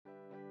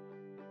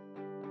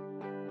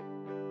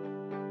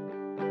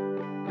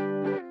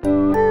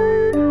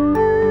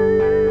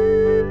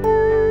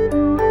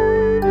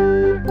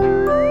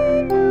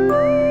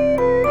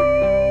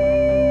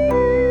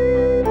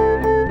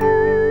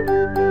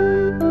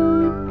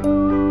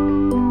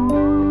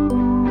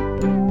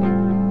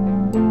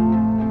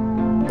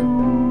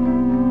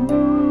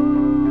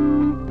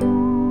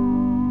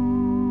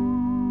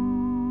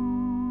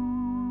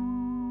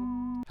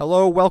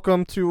Hello,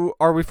 welcome to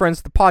Are We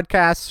Friends, the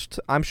podcast.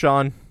 I'm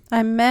Sean.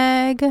 I'm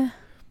Meg.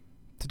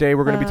 Today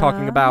we're going to be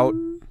talking about...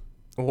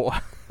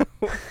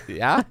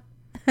 Yeah?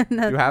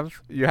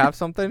 You have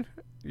something?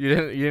 You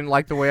didn't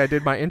like the way I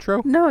did my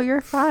intro? No,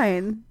 you're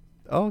fine.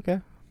 Oh,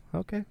 okay.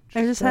 Okay.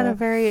 I just had a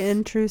very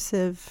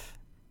intrusive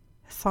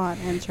thought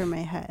enter my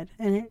head,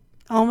 and it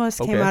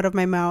almost came out of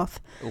my mouth.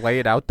 Lay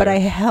it out there. But I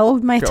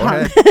held my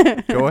tongue.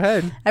 Ahead. Go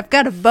ahead. I've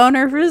got a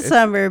boner for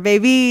summer,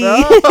 baby.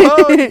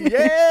 Oh,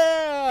 yeah!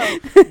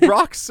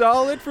 Rock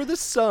solid for the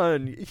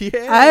sun.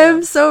 Yeah.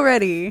 I'm so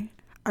ready.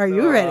 Are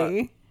you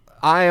ready?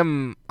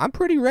 I'm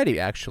pretty ready,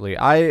 actually.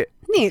 I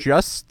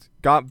just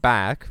got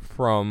back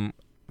from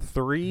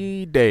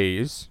 3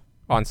 days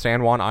on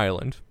San Juan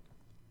Island.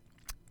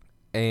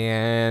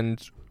 And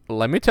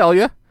let me tell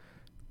you,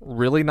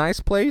 really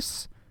nice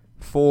place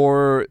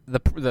for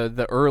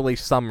the early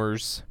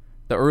summers,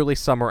 the early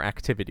summer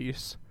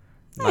activities.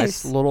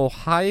 Nice little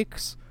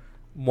hikes,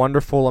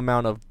 wonderful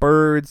amount of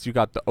birds. You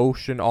got the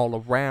ocean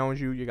all around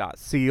you. You got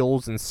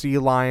seals and sea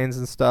lions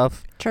and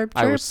stuff. Chirp,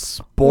 chirp. I was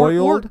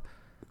spoiled.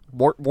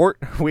 Wart.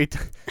 We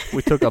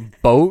took a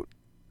boat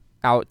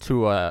out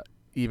to a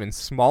even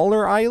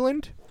smaller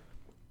island,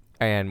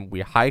 and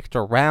we hiked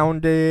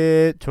around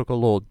it. Took a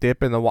little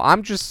dip in the water.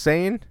 I'm just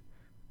saying,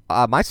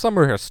 my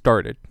summer has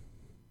started.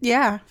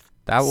 Yeah.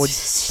 That was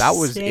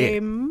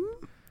it.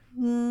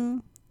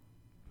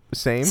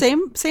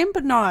 Same,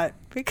 but not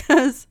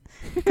because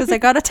I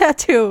got a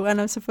tattoo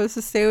and I'm supposed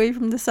to stay away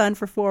from the sun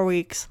for 4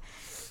 weeks.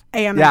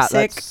 And I'm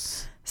sick.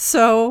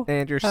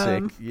 And you're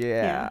sick.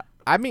 Yeah.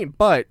 I mean,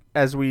 but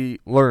as we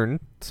learned,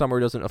 summer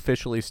doesn't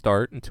officially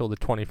start until the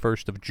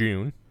 21st of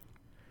June.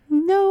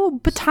 No,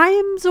 but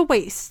time's a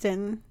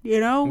wasting. You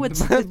know,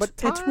 it's warm.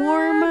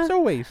 Time's a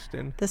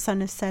wasting. The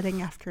sun is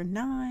setting after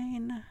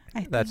 9.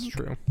 That's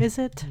true. Is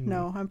it?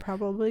 No, I'm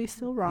probably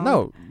still wrong.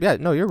 No,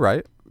 you're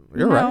right.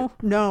 You're right.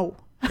 No.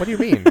 What do you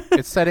mean?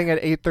 It's setting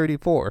at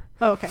 8:34.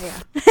 Oh, okay,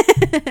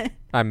 yeah.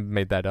 I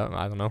made that up.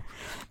 I don't know.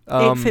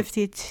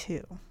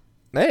 8:52.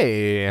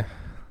 Hey.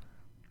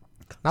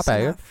 Not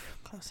bad.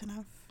 Close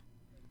enough.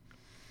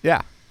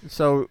 Yeah.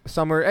 So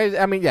summer,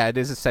 I mean, yeah, it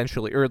is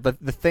essentially, or the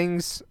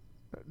things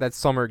that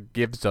summer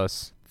gives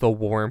us, the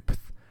warmth,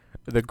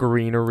 the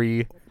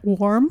greenery.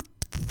 Warmth.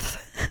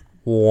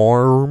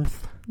 WARMPTH.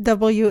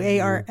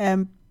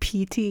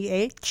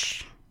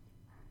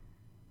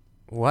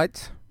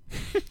 What?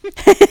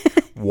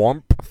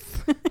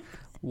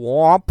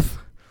 Warmth.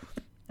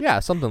 Yeah,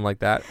 something like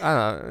that.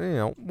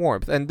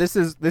 Warmth. And this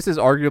is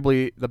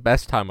arguably the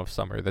best time of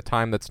summer, the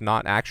time that's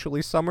not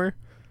actually summer,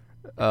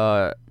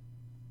 because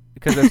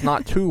it's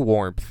not too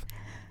warmth.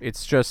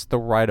 It's just the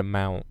right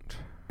amount.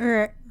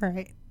 Right.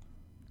 Right.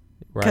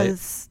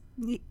 Because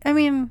I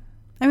mean,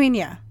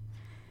 yeah.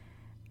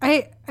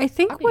 I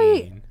think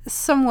we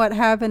somewhat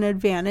have an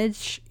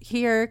advantage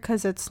here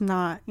because it's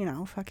not,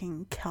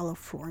 fucking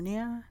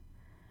California.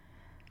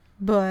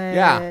 But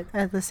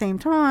at the same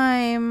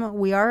time,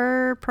 we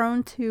are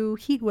prone to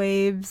heat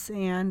waves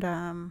and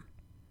oh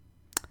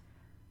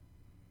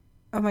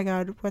my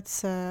god,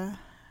 what's that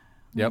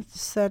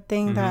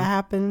thing that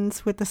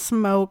happens with the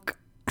smoke?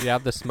 Yeah,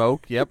 the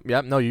smoke. Yep.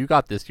 No, you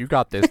got this.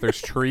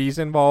 There's trees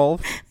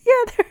involved.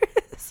 Yeah, there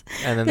is.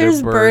 And then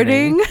there's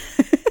birding.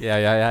 Yeah.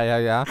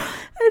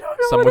 I don't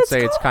know. Some would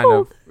say it's kind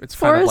of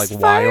like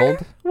wild.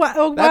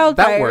 Wildfires.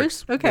 That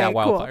works. Okay, yeah,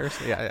 cool.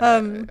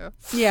 Wildfires.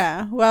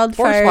 Yeah,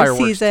 wildfire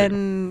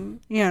season,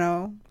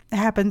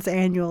 happens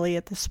annually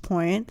at this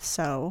point,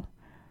 so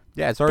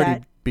yeah, it's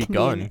already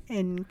begun. Can be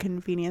an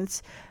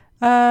inconvenience.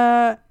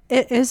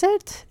 Is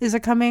it? Is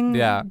it coming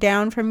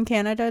down from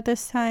Canada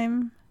this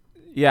time?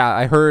 Yeah,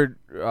 I heard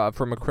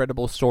from a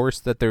credible source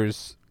that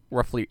there's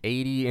roughly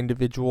 80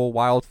 individual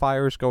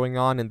wildfires going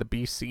on in the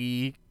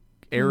BC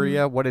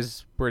area. What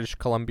does British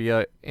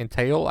Columbia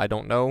entail? I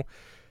don't know.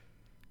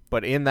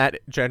 But in that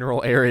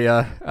general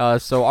area,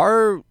 so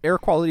our air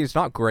quality is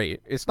not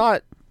great. It's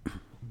not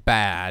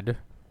bad.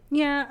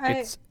 Yeah,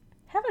 I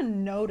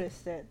haven't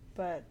noticed it,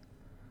 but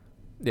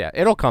yeah,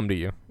 it'll come to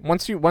you.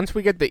 Once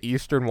we get the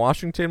Eastern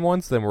Washington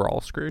ones, then we're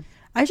all screwed.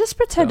 I just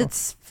pretend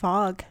it's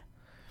fog.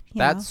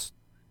 That's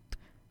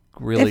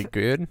really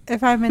good.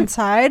 If I'm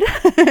inside.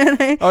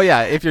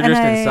 If you're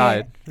just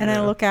inside. And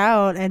I look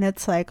out and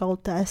it's like all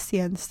dusty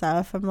and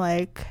stuff. I'm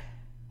like,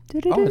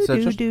 it's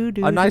just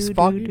a nice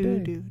foggy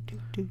day.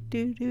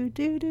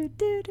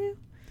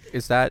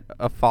 Is that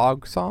a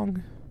fog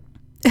song?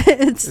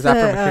 Is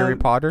that from Harry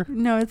Potter?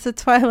 No, it's a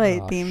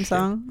Twilight theme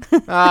song.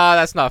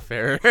 That's not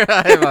fair.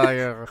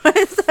 Why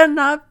is that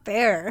not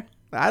fair?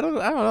 I don't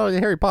know the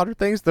Harry Potter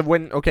things.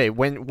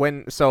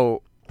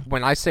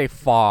 When I say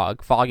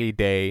foggy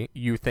day,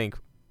 you think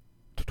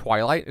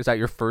Twilight? Is that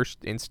your first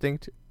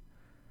instinct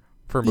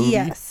for movie?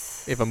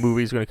 Yes. If a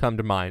movie's going to come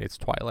to mind, it's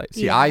Twilight.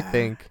 See, I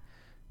think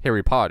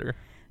Harry Potter.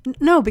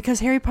 No, because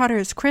Harry Potter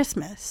is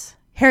Christmas.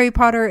 Harry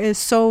Potter is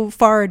so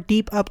far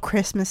deep up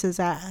Christmas's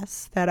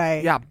ass that I...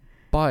 Yeah,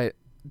 but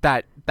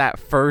that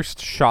first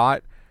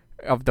shot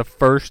of the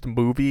first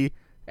movie,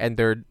 and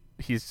they're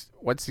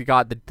what's he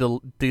got, the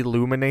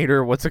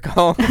deluminator, what's it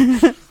called?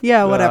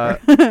 Yeah, whatever.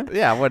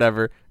 Yeah,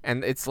 whatever.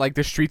 And it's like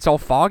the street's all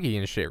foggy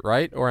and shit,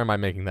 right? Or am I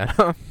making that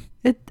up?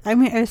 I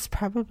mean, it's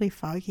probably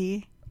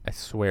foggy. I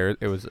swear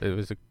it was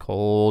a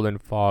cold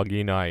and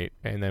foggy night,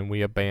 and then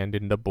we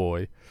abandoned the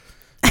boy.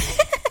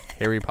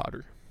 Harry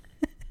Potter.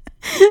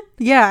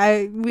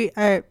 Yeah,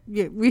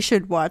 we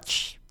should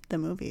watch the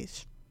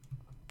movies.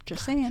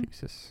 Just saying.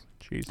 Jesus.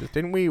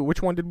 Didn't we?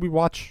 Which one did we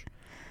watch?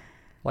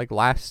 Like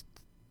last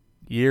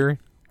year?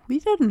 We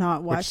did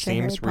not watch the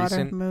Harry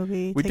Potter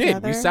movie We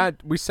together.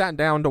 did. We sat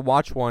down to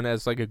watch one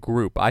as like a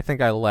group. I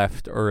think I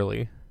left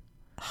early.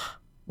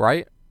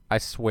 Right? I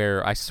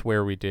swear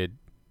we did.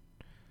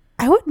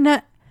 I would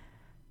not.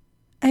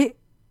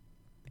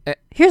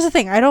 Here's the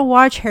thing. I don't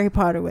watch Harry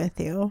Potter with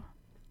you.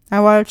 I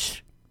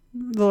watch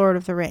The Lord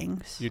of the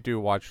Rings. You do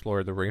watch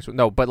Lord of the Rings.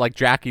 No, but like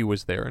Jackie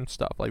was there and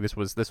stuff. Like this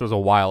was a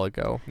while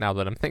ago, now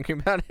that I'm thinking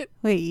about it.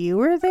 Wait, you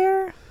were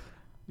there?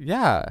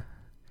 Yeah.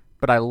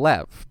 But I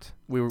left.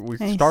 We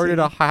started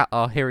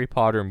a Harry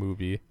Potter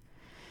movie.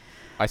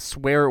 I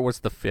swear it was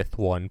the 5th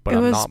one, but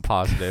I'm not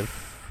positive.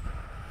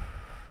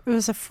 It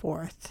was a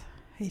 4th,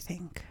 I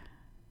think.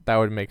 That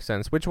would make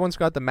sense. Which one's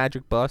got the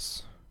magic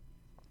bus?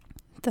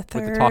 The 3rd.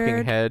 With the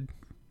talking head.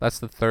 That's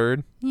the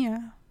 3rd?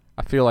 Yeah.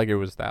 I feel like it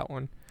was that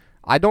one.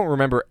 I don't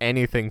remember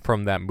anything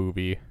from that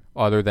movie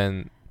other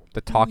than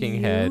the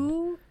talking head.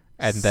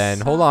 And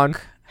then, hold on.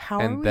 How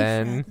and are we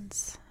then,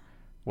 friends?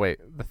 Wait,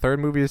 the 3rd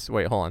movie is,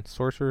 hold on.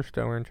 Sorcerer,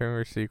 Stone,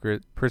 Chamber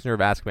Secret, Prisoner of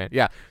Azkaban.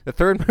 Yeah, the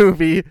 3rd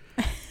movie,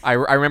 I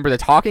remember the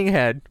talking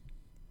head,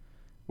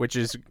 which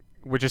is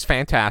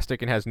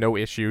fantastic and has no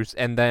issues.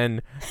 And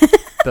then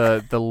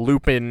the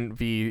Lupin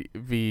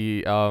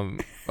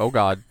oh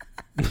god.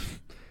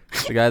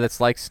 The guy that's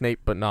like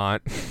Snape but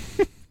not.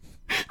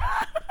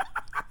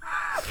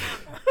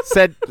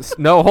 Said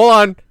no, hold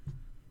on.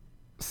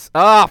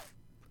 I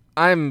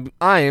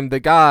am the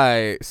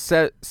guy.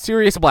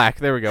 Sirius Black.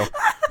 There we go.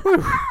 Oh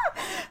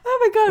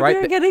my god,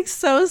 we're getting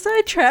so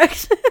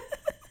sidetracked.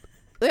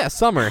 Yeah,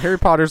 summer. Harry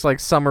Potter's like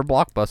summer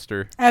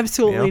blockbuster.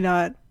 Absolutely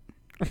not.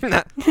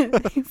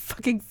 You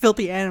fucking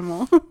filthy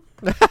animal.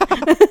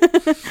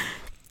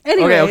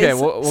 Anyways, okay.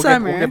 We'll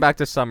get back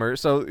to summer.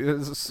 So,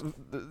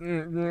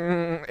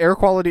 air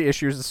quality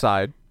issues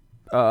aside,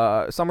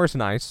 summer's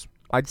nice.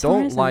 I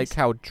don't like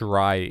how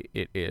dry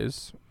it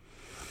is,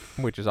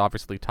 which is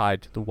obviously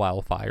tied to the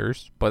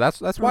wildfires. But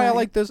that's why I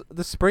like this.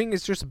 The spring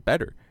is just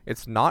better.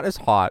 It's not as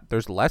hot.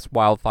 There's less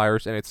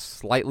wildfires, and it's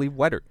slightly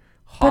wetter.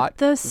 Hot,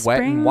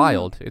 wet, and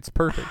wild. It's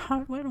perfect.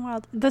 Hot, wet, and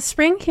wild. The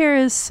spring here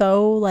is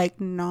so like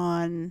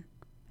non-springy.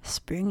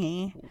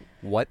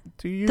 What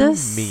do you mean? The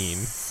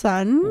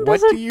sun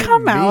doesn't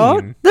come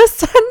out. The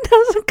sun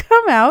doesn't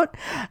come out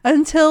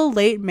until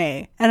late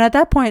May, and at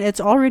that point,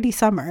 it's already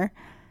summer.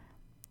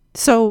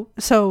 So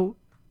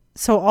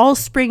all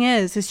spring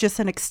is just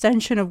an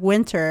extension of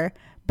winter,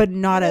 but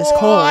not as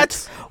cold.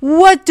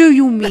 What do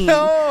you mean?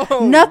 No,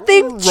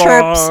 nothing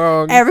chirps.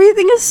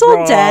 Everything is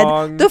still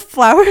dead. The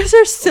flowers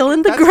are still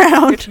in the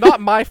ground. It's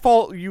not my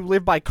fault you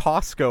live by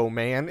Costco,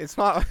 man. It's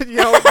not,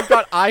 you've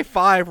got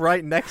I-5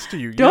 right next to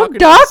you. Don't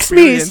dox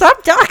me.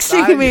 Stop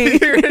doxing me.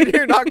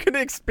 You're not going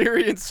to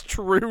experience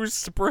true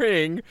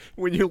spring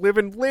when you live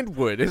in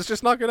Linwood. It's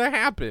just not going to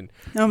happen.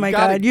 Oh my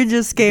God. You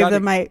just gave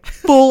them my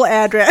full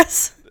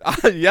address.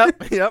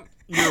 Yep.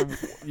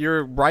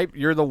 You're right.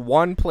 You're the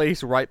one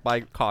place right by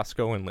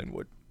Costco in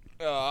Linwood.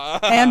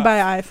 And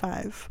by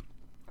I-5.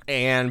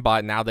 And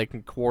by now they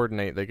can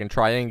coordinate. They can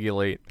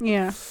triangulate.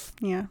 Yeah.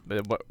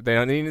 But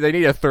they need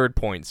a 3rd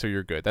point, so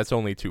you're good. That's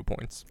only 2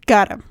 points.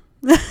 Got him.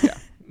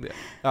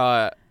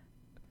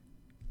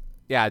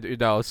 Yeah, dude,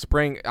 no,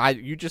 spring.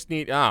 You just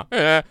need.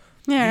 Yeah.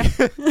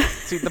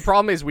 See, the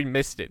problem is we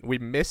missed it. We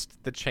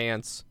missed the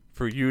chance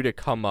for you to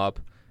come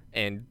up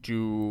and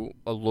do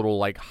a little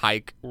like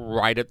hike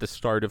right at the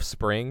start of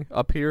spring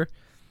up here.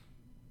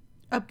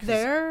 Up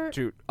there?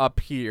 Dude,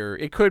 up here.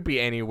 It could be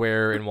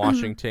anywhere in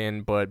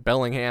Washington, but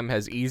Bellingham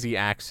has easy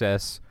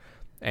access.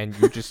 And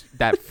you just,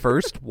 that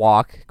first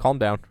walk, calm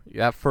down.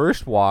 That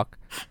first walk,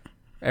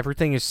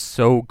 everything is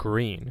so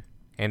green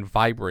and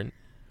vibrant.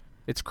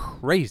 It's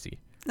crazy.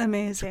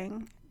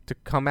 Amazing. To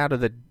come out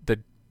of the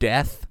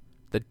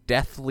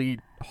deathly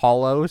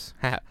hollows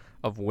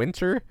of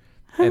winter,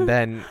 and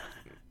then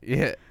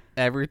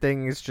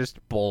everything is just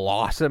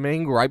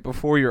blossoming right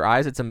before your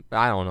eyes. It's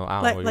I don't know.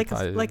 Like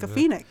a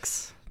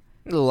phoenix.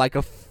 Like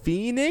a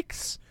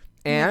phoenix,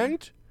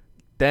 and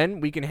then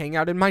we can hang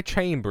out in my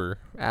chamber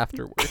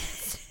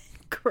afterwards.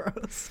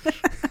 Gross.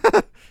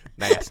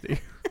 Nasty.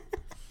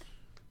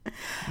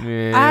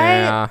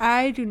 Yeah.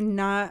 I do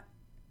not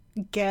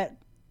get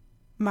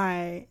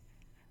my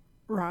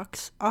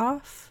rocks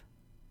off.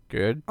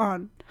 Good.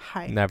 On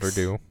hikes. Never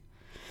do.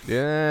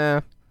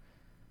 Yeah.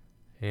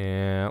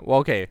 Well,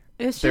 okay.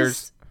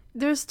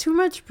 There's too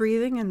much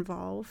breathing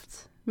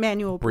involved.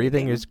 Manual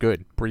breathing. Breathing is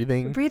good.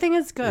 Breathing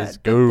is good.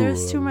 But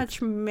there's too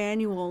much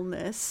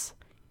manualness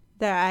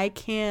that I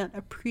can't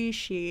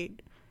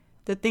appreciate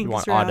the things You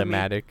want around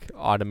me.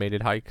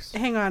 automated hikes?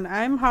 Hang on,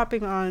 I'm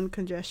hopping on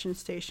congestion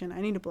station.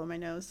 I need to blow my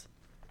nose.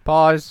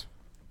 Pause.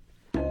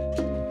 I'm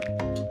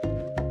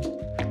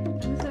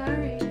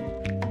sorry.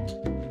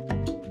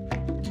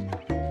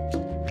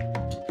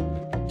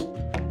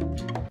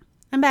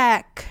 I'm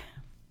back.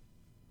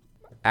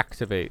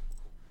 Activate.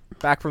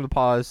 Back from the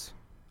pause.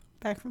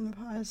 Back from the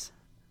pause.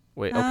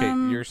 Wait, okay,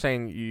 you're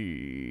saying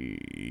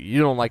you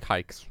don't like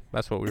hikes.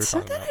 That's what we were It's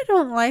talking not that about. I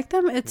don't like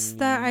them. It's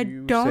that I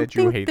don't said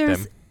you think hate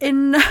there's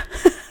them.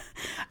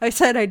 I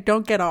said I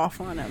don't get off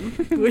on them,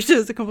 which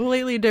is a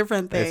completely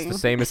different thing. It's the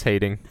same as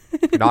hating.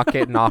 You're not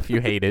getting off, you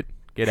hate it.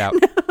 Get out.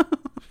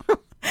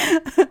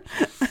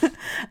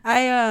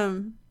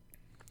 I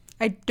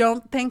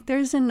don't think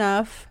there's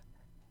enough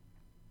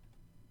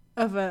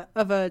of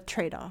a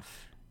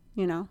trade-off,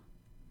 you know?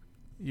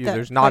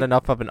 There's not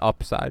enough of an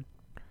upside.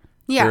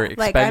 Yeah, You're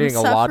expending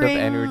a lot of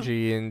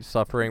energy and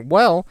suffering.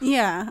 Well,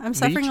 yeah, I'm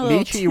suffering a little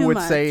Nietzsche too would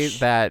much say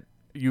that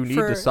you need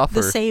to suffer.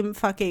 The same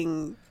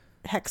fucking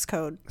hex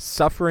code.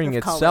 Suffering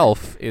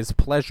itself is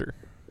pleasure.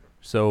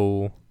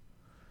 So,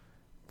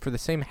 for the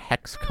same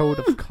hex code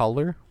of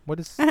color,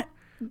 what is that?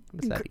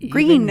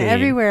 Green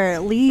everywhere.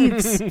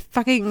 Leaves.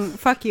 Fucking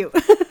fuck you.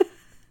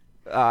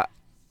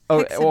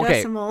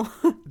 Okay.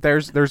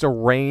 There's a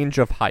range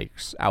of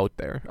hikes out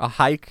there. A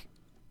hike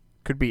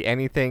could be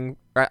anything.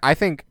 I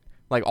think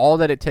like all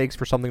that it takes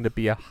for something to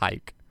be a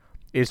hike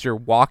is you're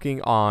walking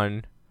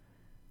on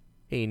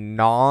a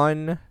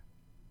non-paved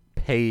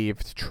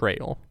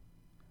trail.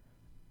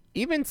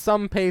 Even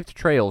some paved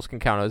trails can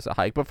count as a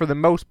hike, but for the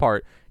most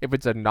part, if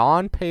it's a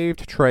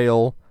non-paved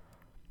trail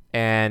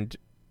and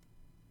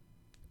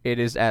it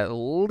is at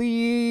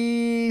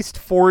least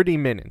 40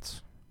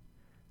 minutes,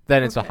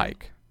 then it's a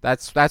hike.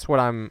 That's what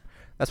I'm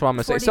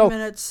gonna say. 40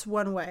 minutes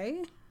one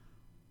way?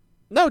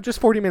 No,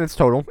 just 40 minutes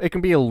total. It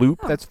can be a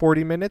loop that's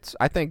 40 minutes.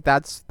 I think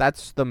that's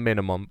the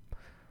minimum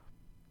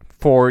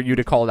for you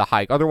to call it a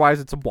hike. Otherwise,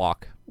 it's a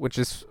walk, which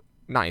is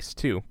nice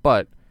too.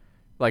 But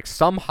like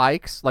some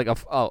hikes, like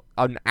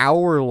an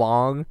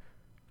hour-long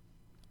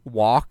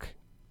walk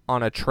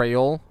on a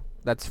trail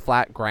that's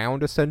flat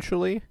ground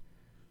essentially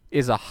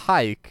is a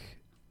hike,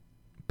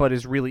 but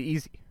is really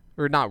easy.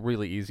 Or not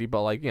really easy,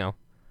 but like, you know.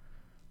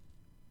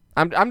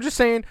 I'm just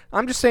saying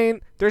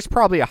there's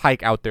probably a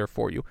hike out there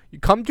for you. You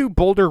come do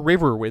Boulder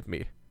River with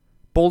me.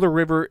 Boulder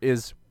River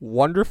is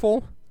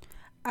wonderful.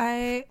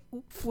 I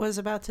was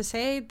about to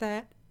say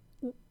that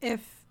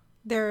if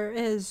there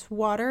is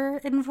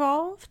water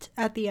involved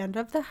at the end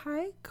of the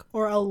hike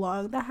or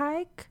along the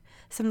hike,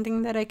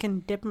 something that I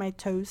can dip my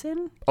toes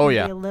in. Oh,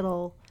 yeah. A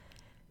little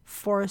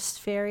forest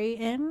fairy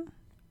in.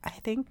 I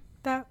think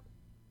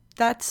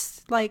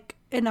that's like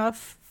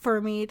enough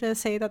for me to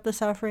say that the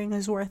suffering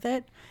is worth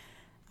it.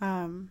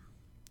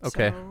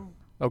 Okay. So.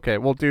 Okay,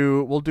 we'll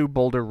do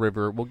Boulder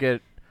River. We'll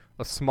get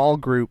a small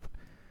group.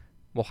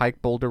 We'll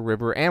hike Boulder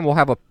River and we'll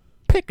have a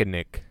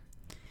picnic.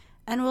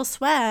 And we'll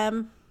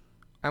swim.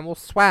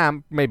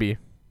 Maybe.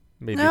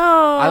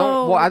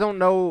 No. I don't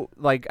know,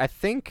 like I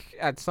think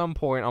at some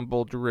point on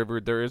Boulder River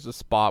there is a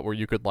spot where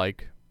you could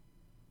like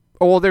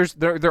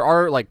there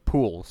are like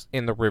pools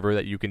in the river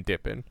that you can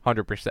dip in,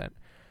 100%.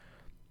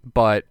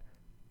 But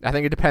I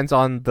think it depends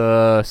on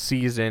the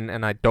season,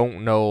 and I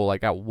don't know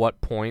like at what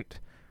point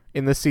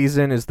in the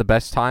season is the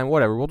best time.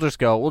 Whatever, we'll just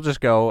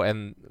go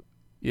and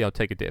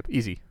take a dip.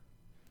 Easy.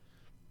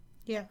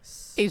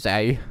 Yes.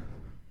 Easy.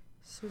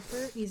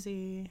 Super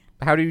easy.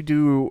 How do you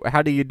do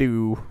How do you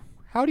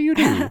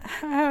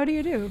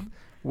do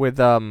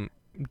with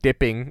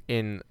dipping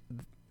in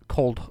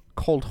cold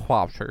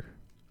water?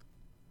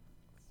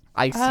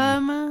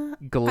 Icy.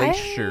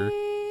 Glacial.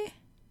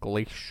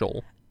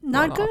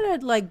 Not good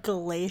at like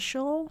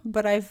glacial,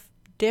 but I've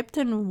dipped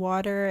in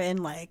water in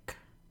like,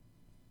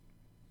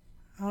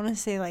 I want to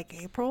say like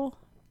April.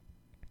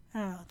 I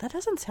don't know. That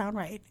doesn't sound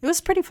right. It was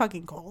pretty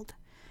fucking cold.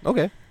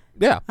 Okay.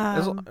 Yeah.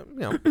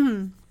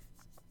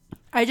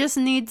 I just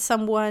need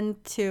someone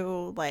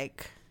to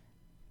like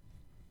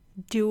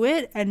do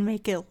it and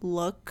make it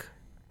look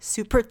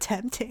super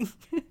tempting.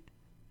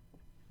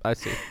 I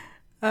see.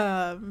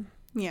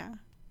 Yeah.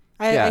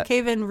 I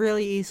cave in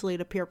really easily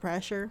to peer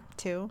pressure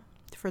too.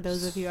 For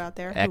those of you out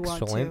there who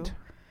want to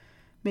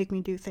make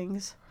me do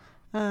things.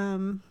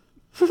 Yeah.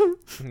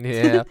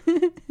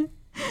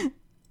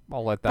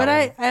 I'll let that But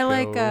I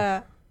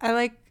go. I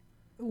like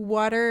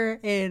water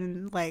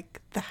in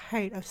like the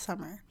height of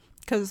summer,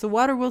 because the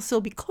water will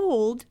still be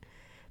cold,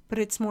 but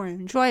it's more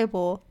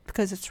enjoyable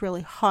because it's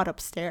really hot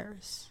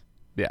upstairs.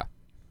 Yeah.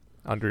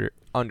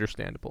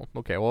 Understandable.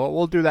 Okay, well,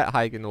 we'll do that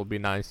hike and it'll be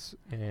nice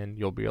and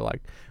you'll be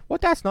like,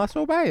 "What? That's not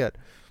so bad."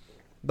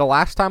 The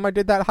last time I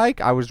did that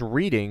hike, I was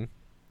reading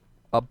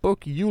a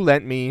book you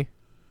lent me,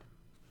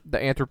 the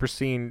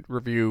Anthropocene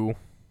Review.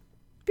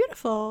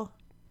 Beautiful.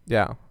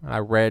 Yeah, I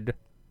read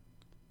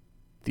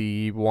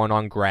the one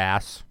on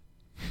grass.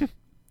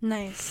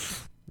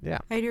 Nice. Yeah.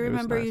 I do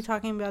remember you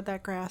talking about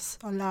that grass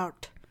a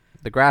lot.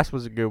 The grass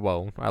was a good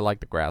one. I like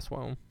the grass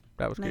one.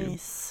 That was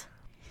nice.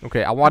 Good.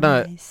 Okay, I'm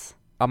gonna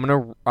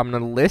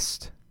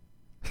list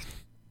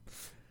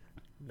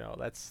No,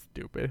 that's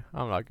stupid.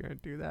 I'm not gonna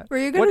do that. Were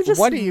you gonna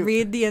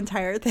read the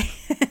entire thing?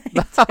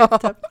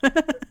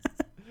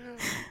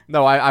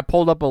 No, I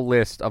pulled up a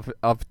list of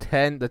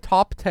the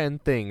top 10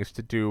 things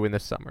to do in the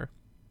summer.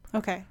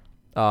 Okay.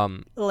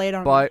 Late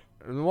on. But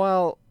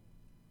well,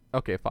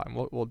 okay,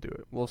 fine. We'll do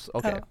it.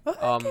 Okay.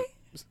 Okay.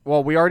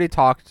 Well, we already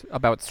talked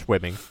about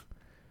swimming.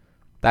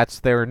 That's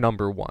their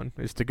number one,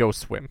 is to go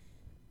swim.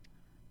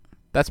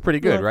 That's pretty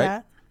good,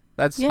 right?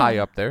 That's high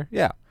up there.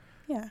 Yeah.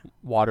 Yeah.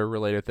 Water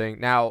related thing.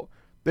 Now,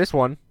 this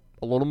one,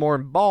 a little more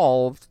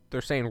involved.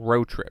 They're saying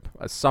road trip,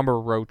 a summer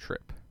road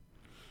trip.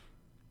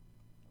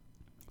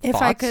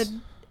 If I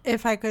could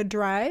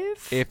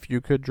drive. If you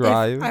could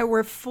drive. If I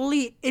were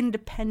fully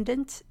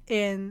independent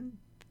in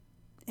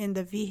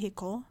the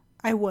vehicle,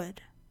 I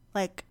would.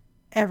 Like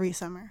every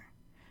summer.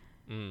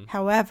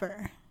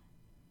 However,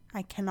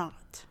 I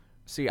cannot.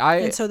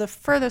 And so the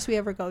furthest we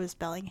ever go is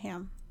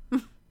Bellingham.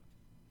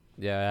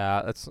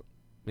 Yeah, that's...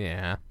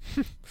 Yeah.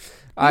 We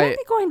might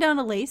be going down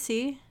to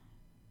Lacey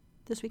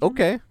this weekend.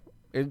 Okay.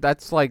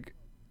 That's like...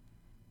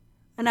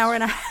 an hour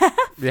and a half.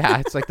 Yeah,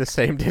 it's like the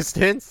same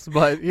distance,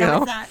 but, you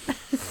know. That.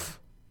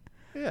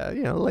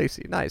 Yeah,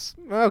 Lacey. Nice.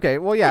 Okay,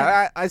 well,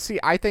 yeah. I see.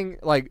 I think,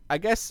 like, I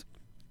guess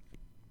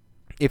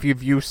if you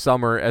view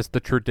summer as the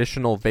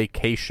traditional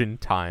vacation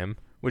time,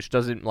 which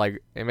doesn't,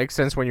 like, it makes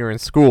sense when you're in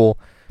school,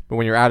 but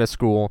when you're out of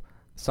school,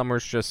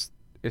 summer's just,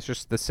 it's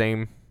just the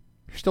same.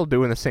 You're still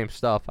doing the same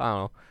stuff. I don't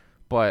know.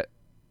 But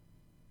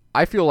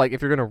I feel like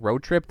if you're going to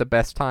road trip, the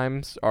best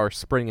times are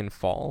spring and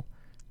fall.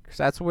 Because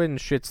that's when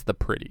shit's the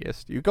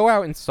prettiest. You go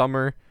out in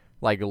summer,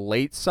 like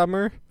late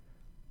summer,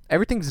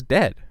 everything's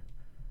dead.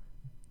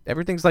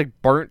 Everything's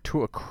like burnt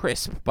to a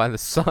crisp by the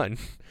sun.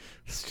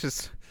 It's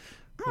just...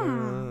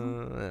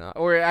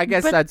 or I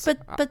guess But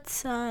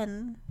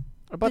sun.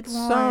 But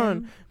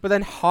sun. But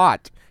then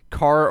hot.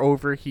 Car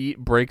overheat,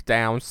 break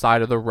down,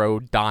 side of the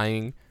road,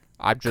 dying.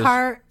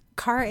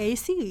 Car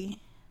AC.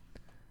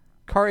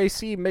 Car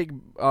AC make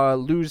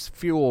lose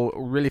fuel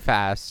really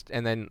fast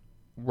and then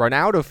run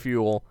out of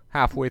fuel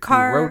halfway through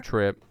the road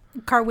trip.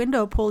 Car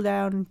window pull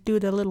down, do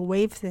the little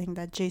wave thing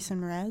that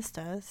Jason Mraz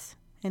does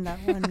in that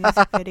one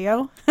music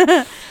video.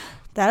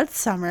 That's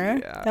summer.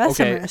 Yeah. That's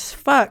summer as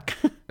fuck.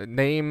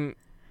 Name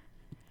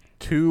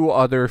 2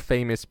 other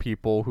famous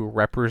people who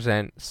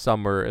represent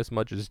summer as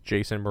much as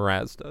Jason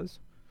Mraz does.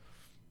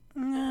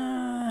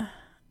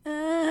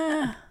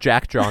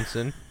 Jack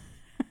Johnson.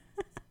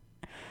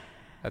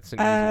 That's an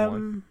easy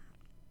one.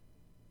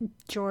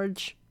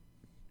 George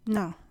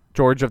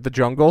of the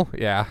Jungle?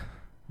 Yeah,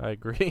 I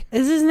agree.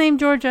 Is his name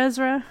George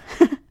Ezra?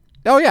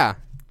 Oh, yeah.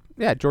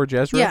 Yeah, George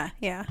Ezra.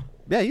 Yeah.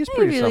 Yeah, he's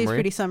pretty summery. He's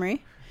pretty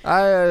summery.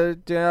 I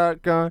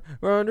gone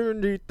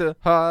underneath the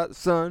hot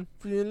sun,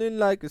 feeling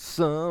like a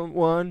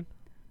someone.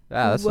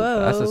 Yeah,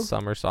 that's a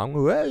summer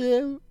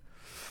song.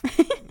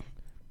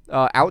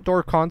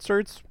 Outdoor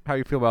concerts, how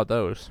you feel about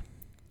those?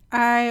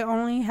 I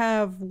only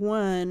have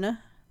one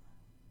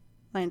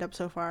lined up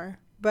so far,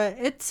 but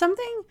it's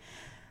something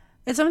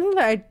that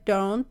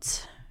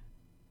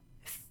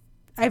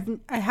I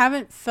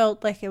haven't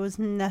felt like it was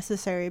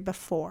necessary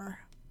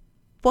before,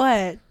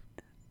 but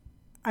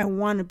I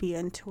want to be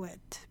into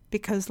it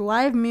because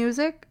live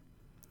music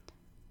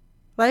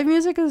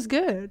is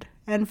good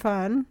and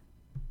fun,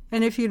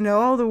 and if you know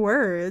all the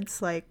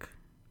words, like,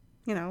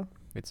 you know,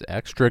 it's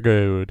extra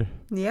good.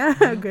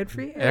 Yeah, good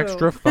for you.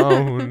 Extra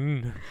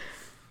fun.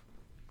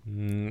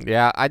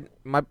 Yeah,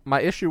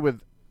 my issue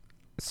with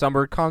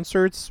summer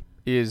concerts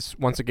is,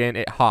 once again,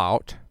 it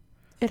hot.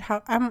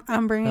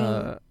 I'm bringing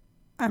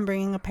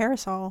a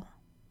parasol.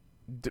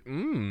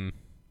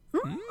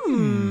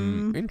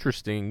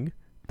 Interesting.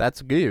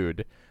 That's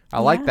good. I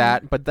like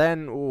that. But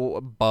then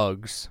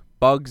bugs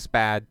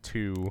bad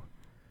too.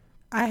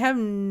 I have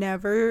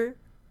never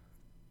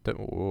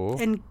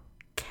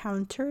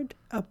encountered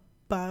a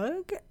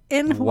bug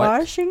in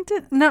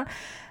Washington. No,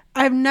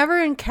 I've never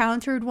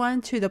encountered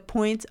one to the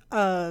point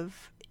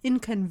of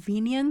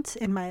inconvenience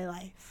in my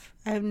life.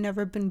 I've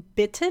never been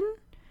bitten.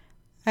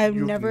 I've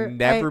never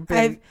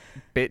been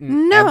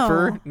bitten. No.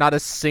 Ever? Not a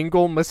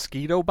single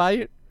mosquito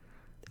bite?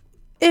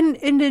 In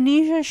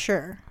Indonesia,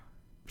 sure.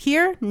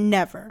 Here,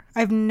 never.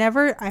 I have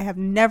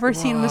never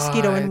seen a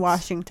mosquito in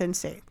Washington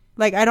State.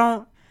 Like,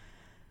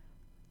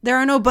 there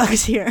are no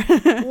bugs here.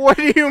 What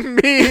do you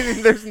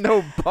mean there's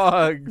no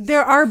bugs?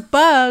 There are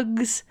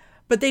bugs,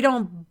 but they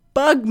don't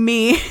bug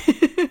me.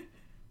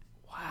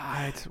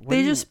 What?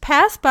 They just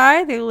pass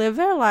by, they live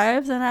their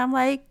lives, and I'm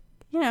like,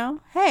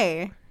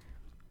 hey,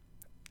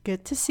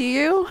 good to see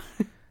you.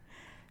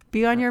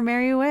 Be on your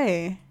merry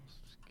way.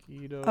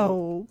 Mosquito.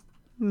 Oh,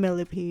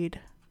 millipede.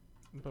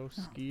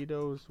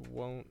 Mosquitoes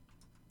won't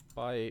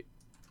bite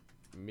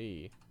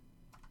me.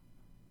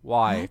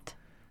 Why? What?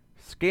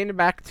 Skin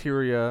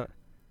bacteria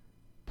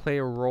play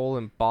a role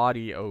in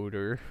body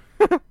odor.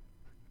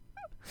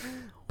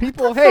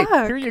 People, hey,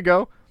 here you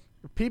go.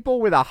 People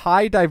with a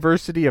high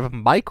diversity of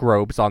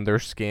microbes on their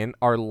skin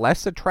are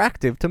less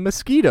attractive to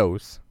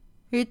mosquitoes.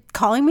 You're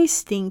calling me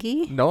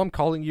stinky? No, I'm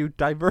calling you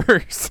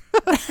diverse.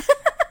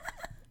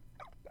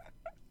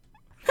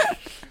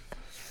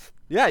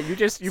 Yeah,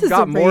 you've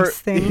got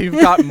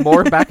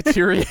more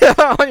bacteria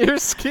on your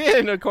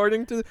skin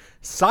according to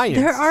science.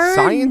 There are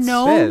science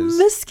no says.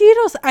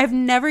 mosquitoes. I've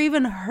never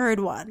even heard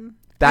one.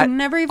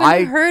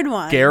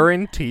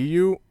 Guarantee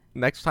you,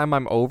 next time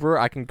I'm over,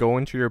 I can go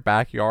into your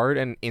backyard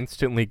and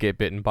instantly get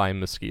bitten by a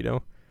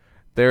mosquito.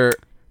 They're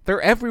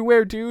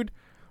everywhere, dude.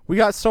 We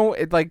got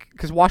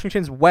because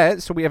Washington's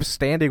wet, so we have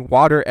standing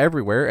water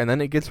everywhere, and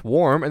then it gets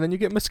warm, and then you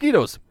get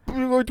mosquitoes.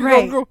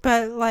 Right,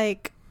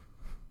 but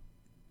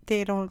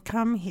they don't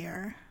come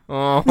here.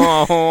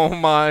 Oh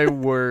my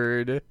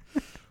word!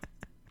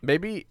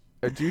 Maybe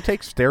do you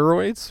take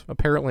steroids?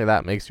 Apparently,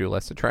 that makes you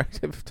less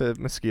attractive to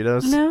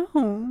mosquitoes. No.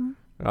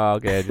 Oh,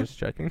 okay, just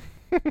checking.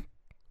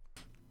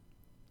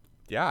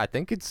 Yeah, I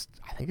think it's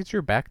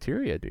your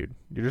bacteria, dude.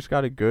 You just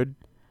got a good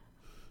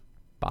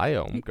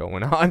biome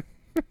going on.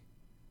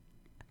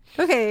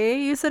 Okay,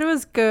 you said it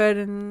was good,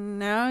 and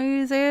now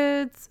you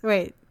say it's...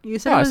 Wait, you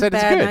said it was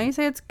bad, now you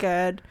say it's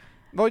good.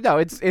 Well, no,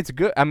 it's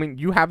good. I mean,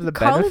 you have the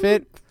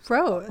benefit...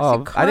 Gross.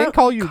 I didn't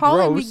call you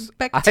gross.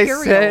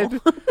 Bacterial.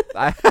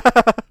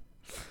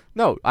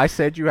 I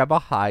said you have a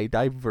high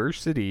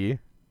diversity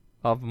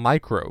of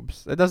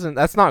microbes.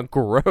 That's not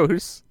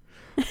gross.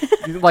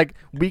 I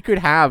could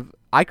have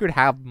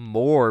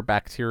more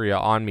bacteria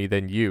on me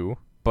than you.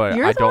 But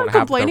I don't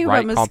have the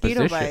right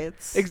composition.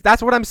 Bites.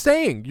 That's what I'm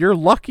saying. You're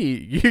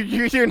lucky.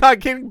 You're not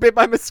getting bit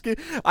by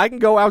mosquito. I can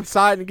go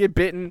outside and get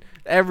bitten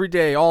every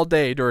day, all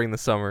day during the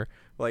summer.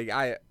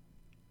 Yeah,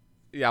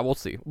 we'll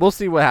see. We'll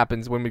see what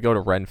happens when we go to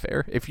Ren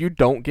Fair. If you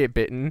don't get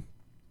bitten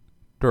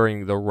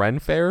during the Ren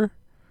Fair,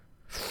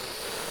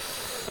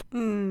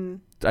 I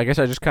guess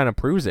that just kind of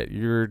proves it.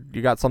 You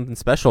got something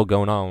special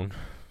going on.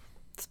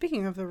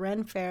 Speaking of the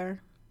Ren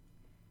Fair,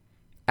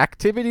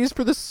 activities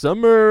for the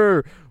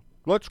summer.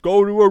 Let's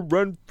go to a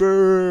Ren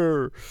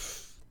Fair.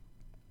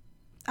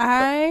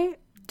 I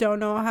don't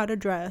know how to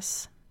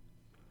dress.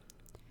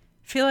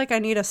 Feel like I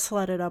need to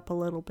slut it up a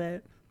little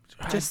bit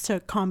just to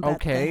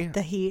combat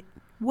the heat.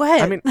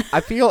 What? I mean, I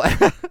feel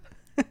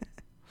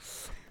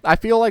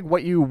like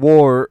what you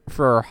wore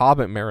for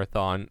Hobbit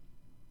Marathon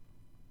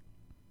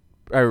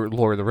or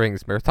Lord of the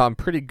Rings Marathon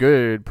pretty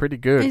good for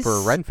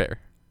a Ren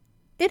Fair.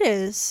 It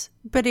is,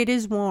 but it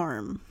is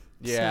warm.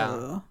 Yeah.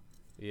 So.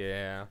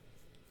 Yeah.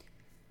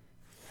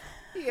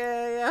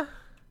 Yeah.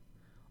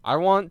 I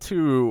want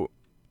to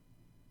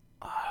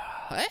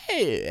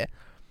I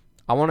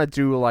want to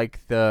do I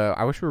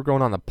wish we were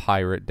going on the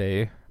Pirate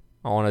Day.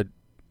 I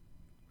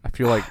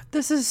feel like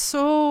this is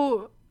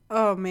so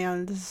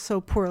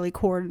poorly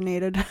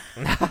coordinated.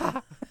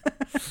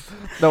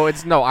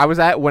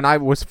 When I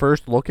was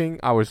first looking,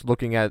 I was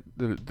looking at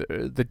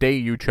the day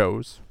you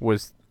chose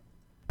was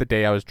the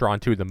day I was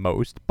drawn to the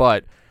most,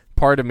 but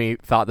part of me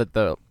thought that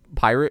the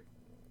pirate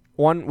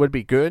one would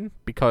be good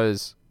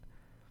because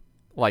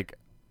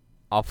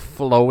a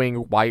flowing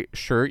white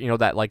shirt,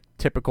 that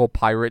typical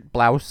pirate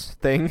blouse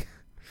thing.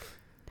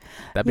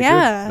 That'd be good.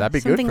 That'd be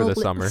good for the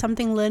summer.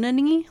 Something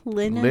linen-y.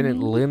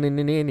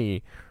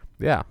 Linen-y.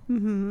 Yeah.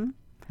 Mm-hmm.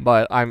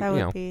 But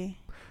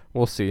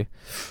we'll see.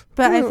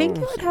 But I think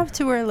you would have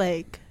to wear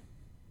you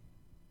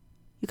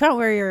can't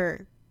wear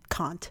your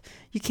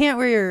You can't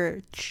wear your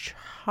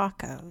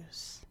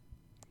chacos.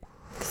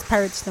 Because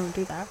pirates don't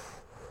do that.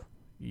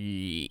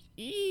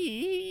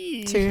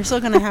 So you're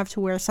still going to have to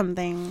wear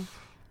something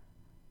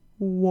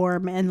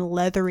warm and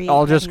leathery.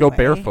 I'll just go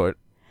barefoot.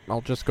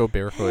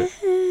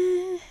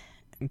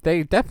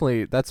 They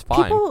definitely, that's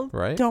fine, people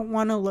right? Don't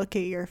want to look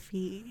at your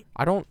feet.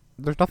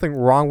 There's nothing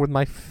wrong with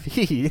my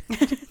feet.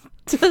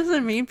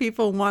 Doesn't mean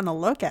people want to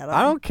look at them.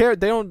 I don't care.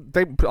 A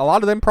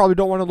lot of them probably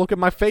don't want to look at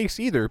my face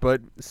either,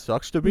 but it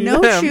sucks to be them.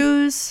 No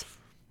shoes,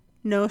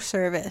 no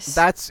service.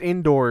 That's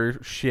indoor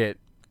shit.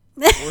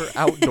 We're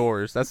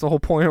outdoors. That's the whole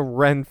point of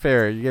Ren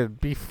Fair. You gotta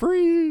be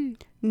free.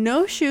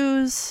 No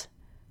shoes,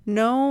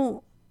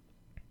 no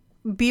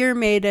beer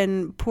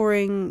maiden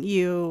pouring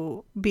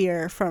you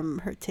beer from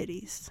her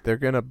titties. They're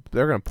gonna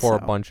pour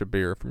a bunch of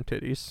beer from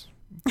titties.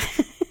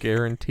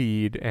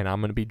 Guaranteed, and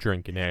I'm gonna be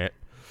drinking it.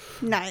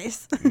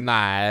 Nice.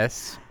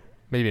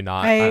 Maybe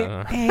not.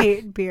 I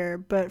hate beer,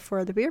 but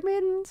for the beer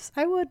maidens,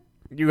 I would.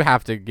 You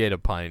have to get a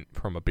pint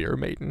from a beer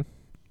maiden.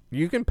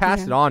 You can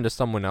pass it on to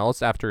someone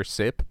else after a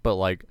sip, but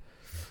but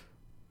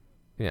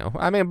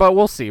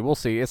we'll see.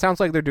 It sounds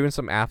like they're doing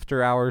some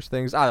after hours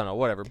things. I don't know,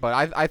 whatever.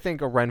 But I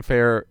think a Ren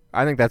Fair,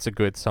 I think that's a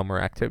good summer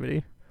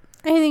activity.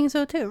 I think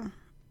so too.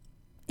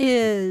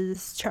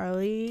 Is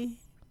Charlie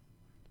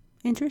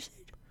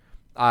interested?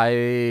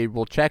 I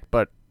will check,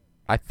 but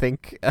I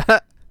think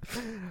that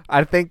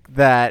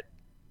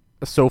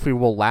Sophie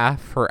will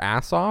laugh her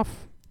ass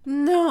off.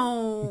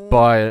 No.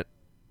 But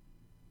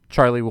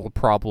Charlie will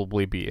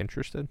probably be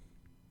interested.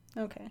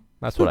 Okay.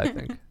 That's what I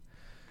think.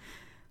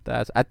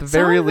 That's at the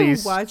very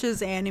least. Someone who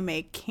watches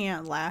anime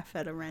can't laugh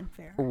at a Ren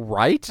Fair.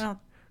 Right? I don't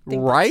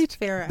think right? That's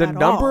fair the at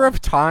number all.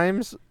 of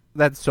times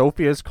that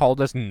Sophie has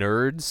called us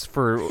nerds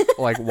for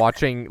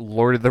watching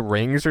Lord of the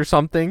Rings or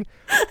something,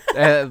 but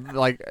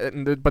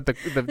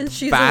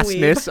the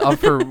vastness of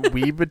her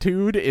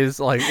weebitude is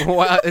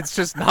it's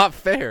just not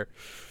fair.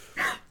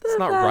 It's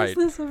not right.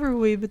 This over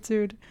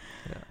Weebitude.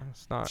 Yeah,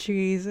 it's not.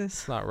 Jesus.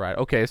 It's not right.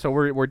 Okay, so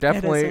we're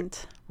definitely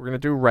we're gonna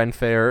do Ren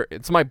Fair.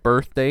 It's my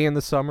birthday in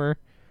the summer.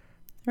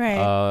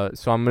 Right.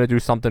 So I'm gonna do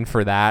something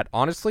for that.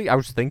 Honestly, I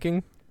was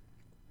thinking.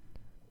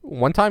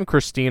 One time,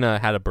 Christina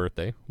had a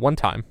birthday. One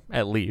time,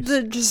 at least.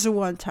 Just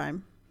one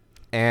time.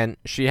 And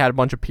she had a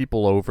bunch of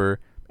people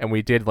over, and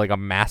we did like a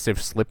massive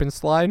slip and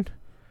slide.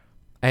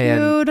 And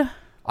dude,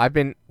 I've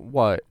been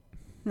what?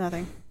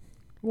 Nothing.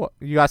 What?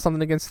 You got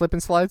something against slip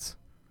and slides?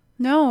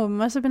 No, it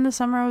must have been the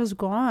summer I was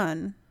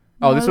gone.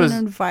 Oh, this was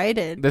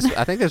invited.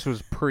 I think this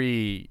was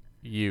pre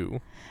you.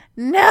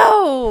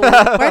 No.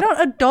 Why don't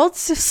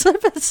adults do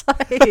slip and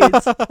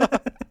slides?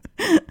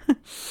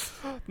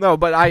 No,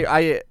 but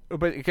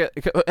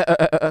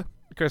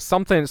because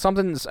something's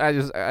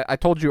I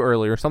told you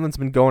earlier, something's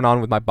been going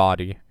on with my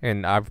body,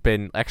 and I've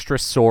been extra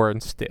sore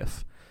and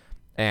stiff,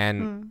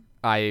 and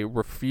I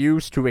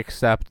refuse to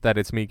accept that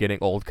it's me getting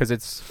old, because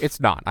it's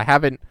not. I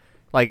haven't,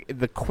 like,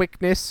 the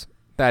quickness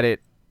that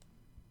it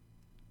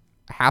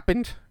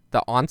happened,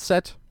 the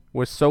onset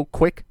was so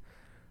quick.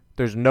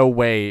 There's no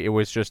way it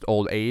was just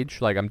old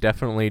age. Like, I'm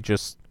definitely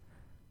just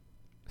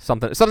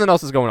something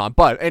else is going on.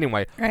 But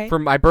anyway, for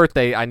my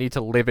birthday, I need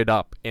to live it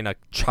up in a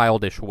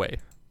childish way.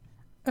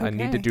 Okay.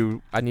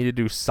 I need to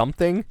do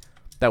something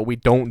that we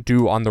don't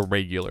do on the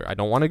regular. I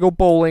don't want to go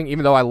bowling,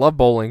 even though I love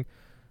bowling,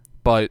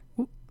 but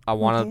I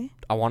want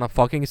to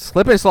fucking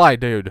slip and slide,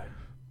 dude.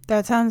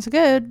 That sounds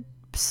good.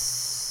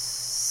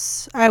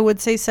 Psst. I would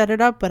say set it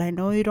up, but I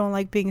know you don't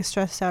like being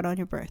stressed out on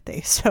your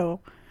birthday, so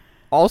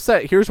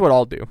here's what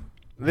I'll do.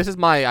 This is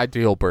my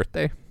ideal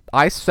birthday.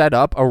 I set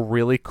up a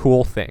really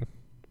cool thing.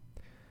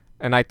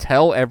 And I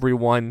tell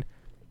everyone,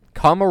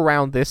 come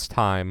around this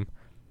time,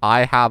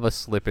 I have a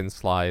slip and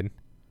slide.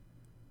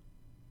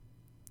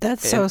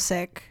 That's so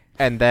sick.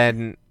 And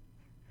then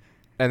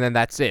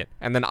that's it.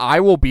 And then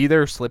I will be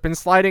there slip and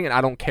sliding, and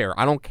I don't care.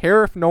 I don't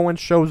care if no one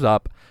shows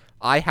up.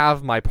 I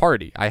have my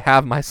party. I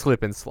have my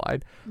slip and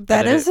slide.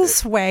 That is the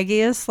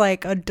swaggiest,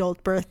 like,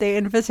 adult birthday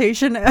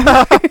invitation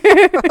ever.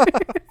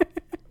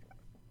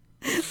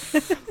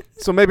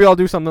 So maybe I'll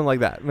do something like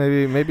that.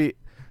 Maybe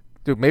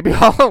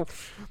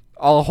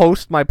I'll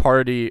host my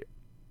party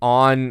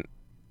on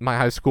my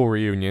high school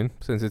reunion,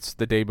 since it's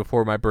the day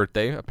before my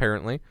birthday,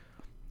 apparently.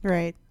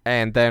 Right.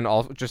 And then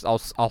I'll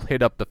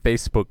hit up the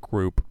Facebook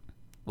group,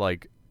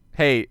 like,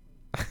 hey,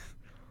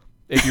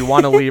 if you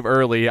want to leave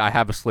early, I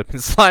have a slip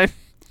and slide.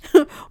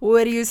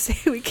 What do you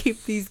say we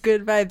keep these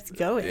good vibes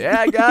going?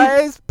 Yeah,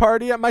 guys,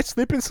 party at my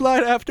slip and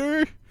slide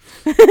after.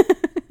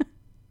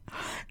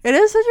 It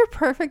is such a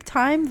perfect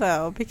time,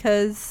 though,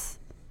 because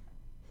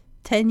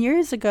 10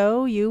 years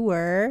ago, you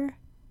were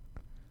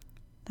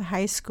the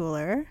high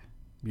schooler.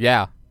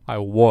 Yeah, I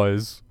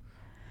was.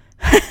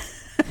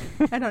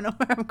 I don't know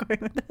where I'm going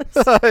with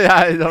this. Yeah,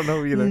 I don't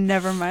know either.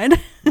 Never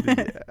mind.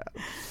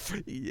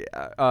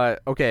 Yeah.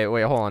 Okay,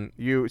 wait, hold on.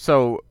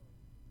 So,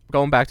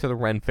 going back to the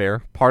Ren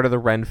Fair, part of the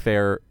Ren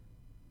Fair,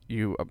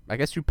 I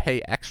guess you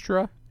pay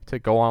extra to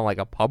go on, like,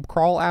 a pub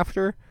crawl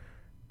after.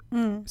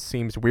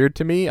 Seems weird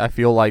to me. I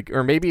feel like,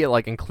 or maybe it,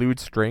 like,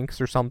 includes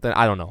drinks or something.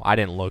 I don't know. I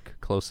didn't look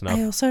close enough.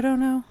 I also don't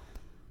know.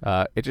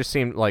 It just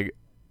seemed like,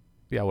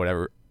 yeah,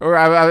 whatever. Or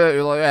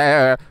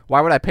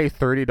why would I pay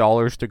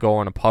 $30 to go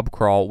on a pub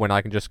crawl when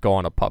I can just go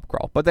on a pub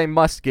crawl? But they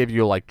must give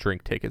you, like,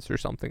 drink tickets or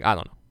something. I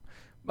don't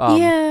know.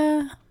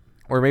 Yeah.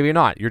 Or maybe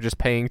not. You're just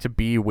paying to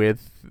be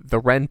with the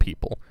Ren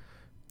people.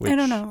 Which I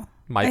don't know.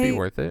 Might be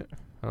worth it.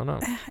 I don't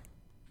know.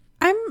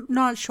 I'm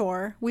not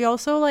sure. We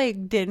also,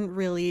 like, didn't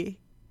really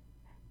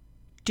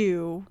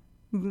do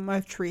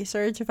much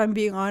research, if I'm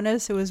being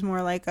honest. It was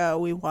more like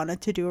we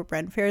wanted to do a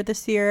Ren Fair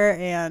this year,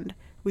 and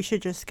we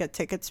should just get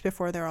tickets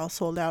before they're all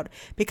sold out,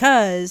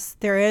 because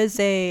there is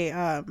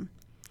the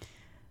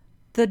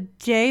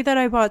day that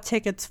I bought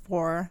tickets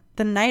for,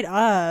 the night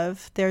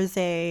of, there's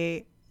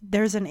an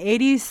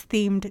 80s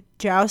themed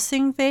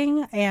jousting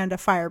thing and a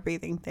fire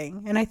breathing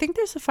thing, and I think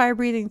there's a fire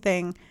breathing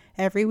thing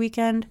every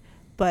weekend,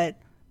 but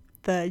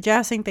the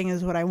jousting thing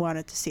is what I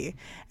wanted to see,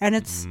 and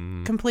it's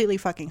completely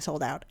fucking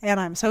sold out, and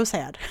I'm so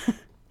sad.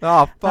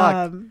 Oh,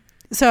 fuck.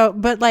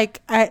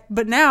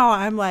 But now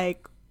I'm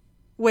like,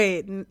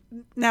 wait,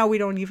 now we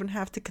don't even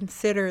have to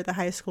consider the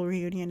high school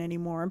reunion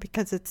anymore,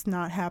 because it's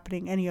not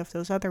happening any of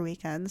those other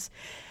weekends.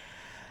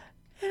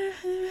 I'm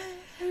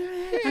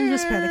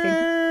just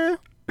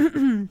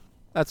panicking.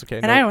 That's okay.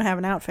 And I don't have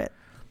an outfit.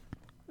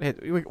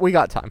 We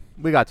got time.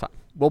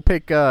 We'll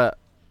pick, I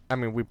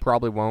mean, we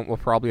probably won't. We'll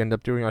probably end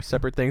up doing our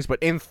separate things. But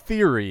in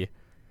theory,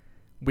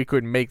 we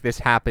could make this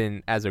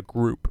happen as a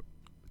group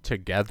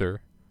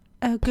together.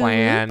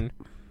 Plan,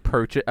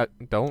 purchase.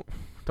 Don't.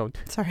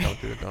 Sorry.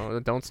 Don't do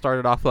it. Don't start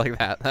it off like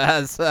that.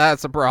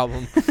 That's a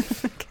problem.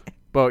 Okay.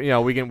 But,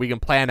 we can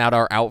plan out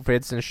our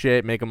outfits and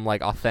shit, make them,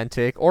 like,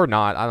 authentic or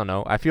not. I don't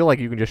know. I feel like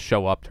you can just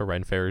show up to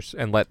Ren Fairs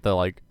and let the,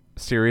 like,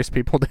 serious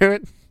people do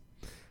it.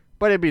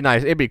 But it'd be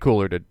nice. It'd be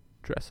cooler to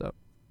dress up.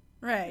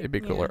 Right. It'd be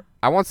cooler.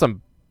 Yeah. I want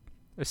some.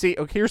 See,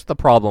 here's the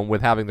problem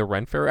with having the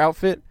Ren Fair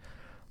outfit.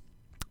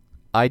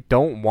 I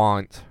don't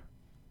want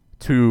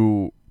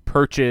to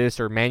purchase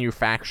or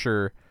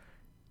manufacture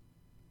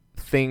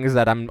things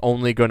that I'm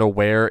only going to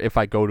wear if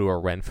I go to a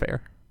Ren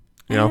fair.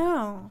 You know? I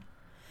know.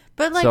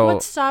 But, like,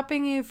 what's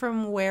stopping you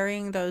from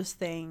wearing those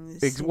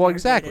things? Well,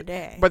 exactly.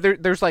 Day-to-day? But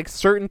there's, like,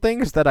 certain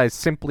things that I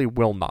simply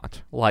will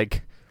not.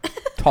 Like,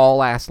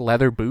 tall-ass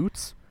leather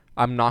boots,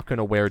 I'm not going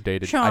to wear day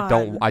to day.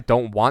 I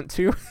don't want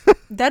to.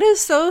 That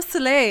is so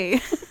slay.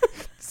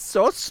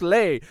 So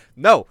slay.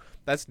 No,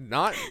 that's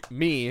not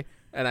me,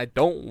 and I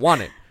don't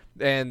want it.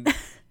 And...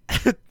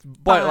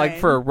 but like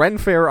for a Ren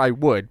fair I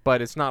would, but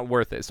it's not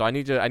worth it. So I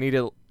need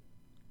to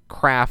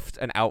craft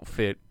an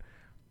outfit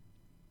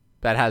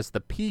that has the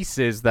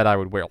pieces that I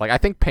would wear. Like I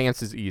think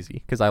pants is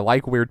easy because I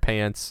like weird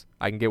pants.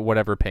 I can get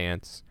whatever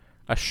pants.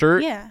 A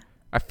shirt, yeah.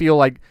 I feel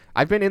like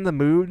I've been in the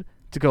mood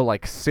to go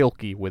like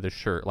silky with a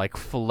shirt, like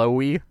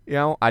flowy, you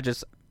know? I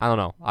don't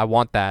know. I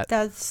want that.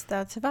 That's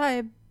a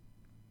vibe.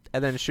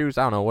 And then shoes,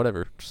 I don't know,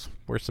 whatever. Just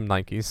wear some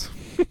Nikes.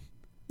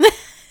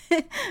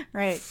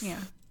 Right,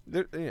 yeah.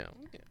 Yeah.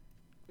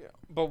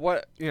 But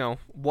what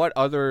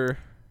other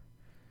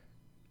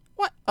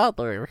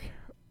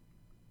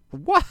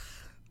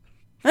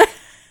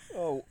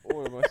oh,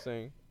 what am I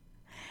saying?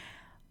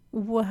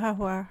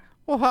 Wow.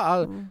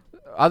 Well,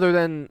 other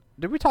than,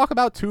 did we talk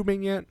about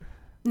tubing yet?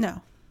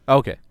 No.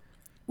 Okay.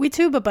 We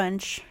tube a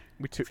bunch.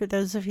 For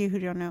those of you who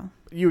don't know.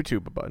 You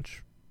tube a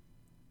bunch.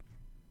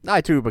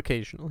 I tube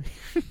occasionally.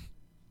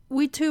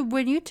 We tube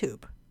when you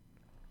tube.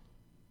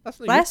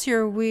 Last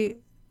year we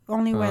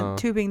only went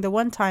tubing the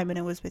one time and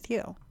it was with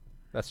you.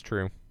 That's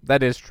true.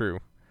 That is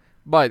true.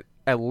 But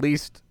at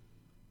least...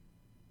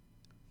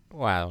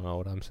 Well, I don't know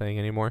what I'm saying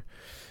anymore.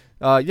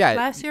 Yeah.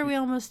 Last year we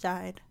almost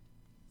died.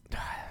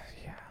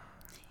 Yeah.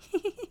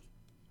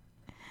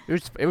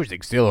 It was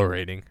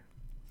exhilarating.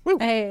 Woo.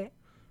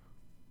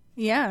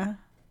 Yeah.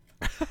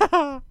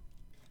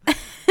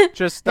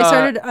 Just I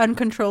started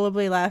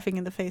uncontrollably laughing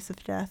in the face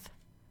of death.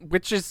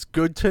 Which is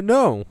good to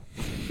know.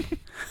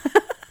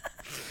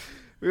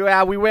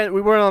 Yeah, we went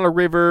on a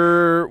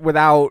river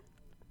without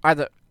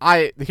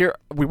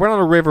we went on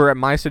a river at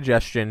my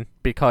suggestion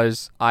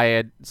because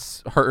I'd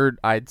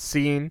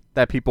seen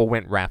that people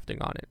went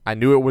rafting on it. I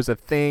knew it was a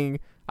thing.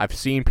 I've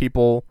seen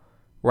people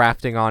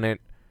rafting on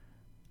it.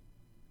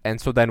 And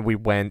so then we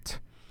went.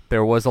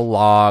 There was a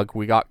log.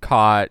 We got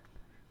caught.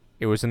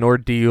 It was an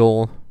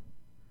ordeal.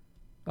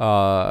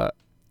 So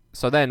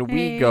then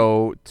we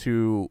go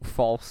to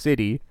Fall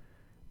City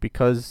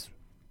because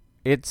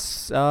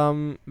it's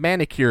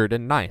manicured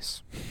and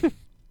nice.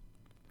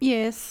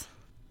 Yes.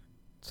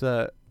 It's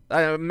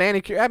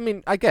manicure. I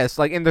mean, I guess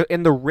like in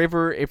the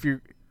river, if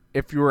you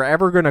were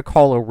ever gonna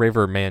call a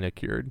river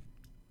manicured,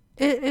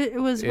 it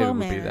was well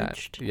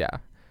managed. Yeah.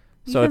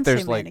 You so can if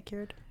there's say like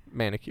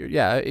manicured,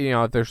 yeah, you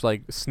know, if there's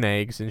like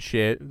snags and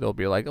shit, they'll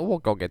be like, oh, we'll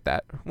go get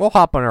that. We'll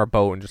hop on our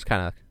boat and just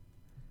kind of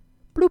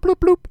bloop bloop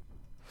bloop.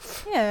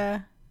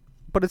 Yeah.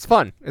 But it's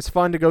fun. It's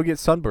fun to go get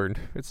sunburned.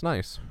 It's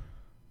nice.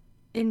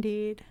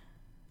 Indeed.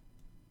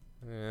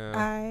 Yeah.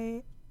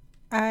 I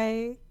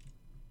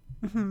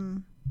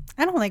don't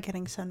like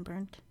getting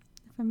sunburned,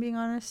 if I'm being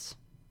honest.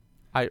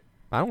 I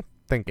don't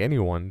think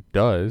anyone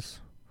does.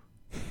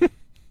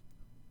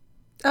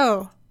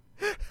 Oh.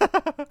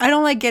 I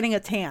don't like getting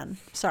a tan.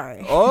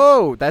 Sorry.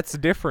 Oh, that's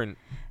different.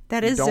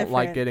 That is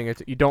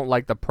different. You don't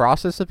like the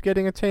process of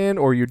getting a tan,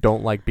 or you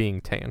don't like being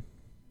tan?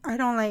 I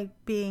don't like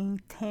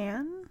being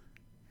tan.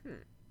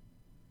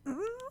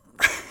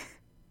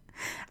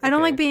 I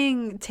don't like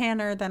being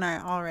tanner than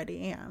I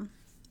already am.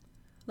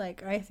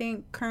 Like, I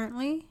think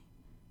currently,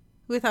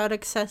 without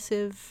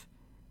excessive,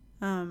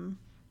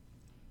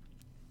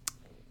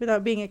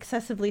 without being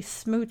excessively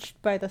smooched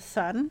by the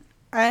sun,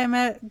 I'm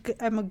a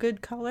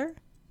good color.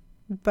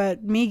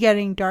 But me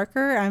getting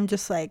darker, I'm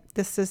just like,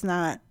 this is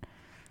not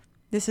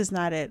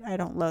it. I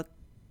don't look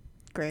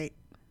great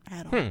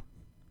at all.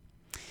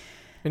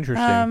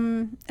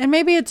 Interesting. And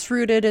maybe it's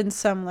rooted in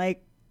some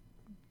like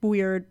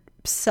weird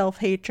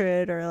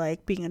self-hatred or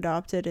like being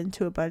adopted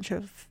into a bunch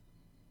of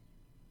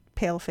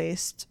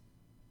pale-faced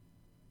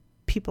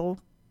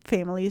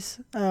families.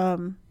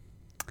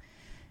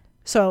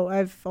 So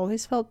I've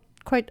always felt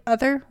quite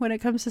other when it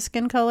comes to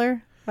skin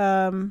color.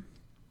 This,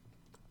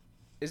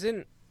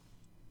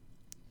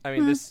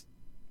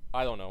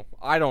 I don't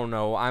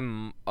know.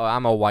 I'm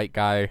a white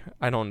guy.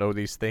 I don't know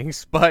these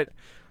things, but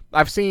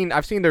I've seen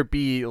there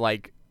be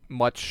like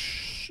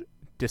much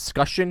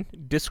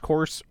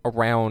discourse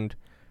around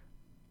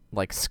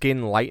like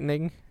skin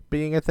lightening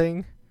being a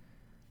thing.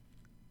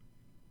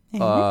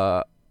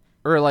 Mm-hmm.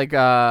 Or like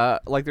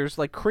there's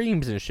like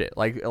creams and shit,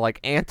 like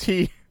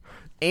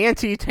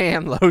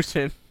anti-tan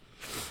lotion.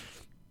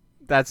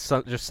 That's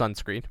just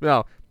sunscreen.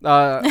 No.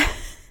 I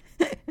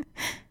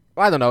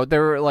don't know.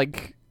 There were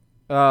like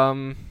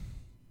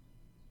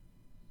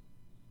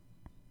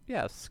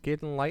skin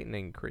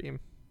lightening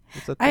cream.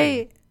 It's a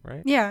thing,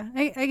 right? Yeah,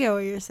 I get what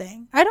you're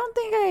saying. I don't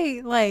think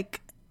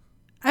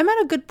I'm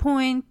at a good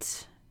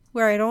point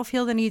where I don't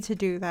feel the need to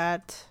do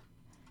that,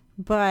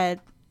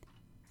 but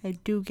I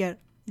do get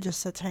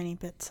just a tiny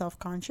bit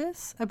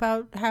self-conscious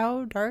about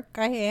how dark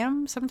I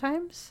am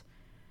sometimes.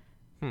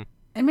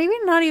 And maybe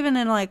not even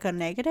in like a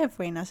negative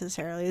way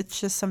necessarily. It's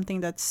just something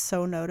that's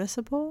so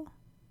noticeable.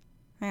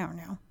 I don't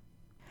know.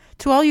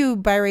 To all you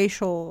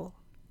biracial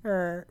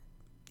or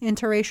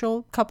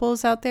interracial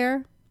couples out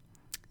there,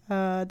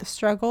 the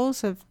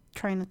struggles of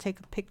trying to take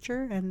a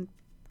picture and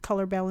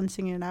color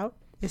balancing it out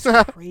is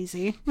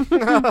crazy.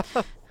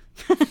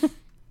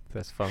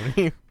 That's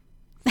funny.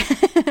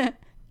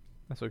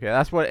 That's okay.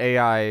 That's what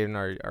AI in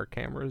our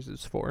cameras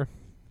is for.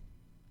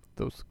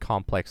 Those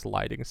complex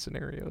lighting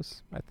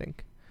scenarios, I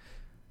think.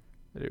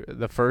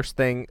 The first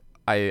thing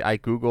I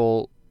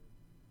Google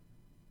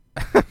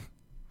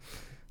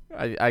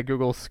I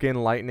Google skin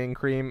lightening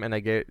cream and I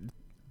get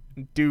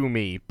do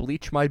me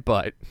bleach my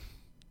butt.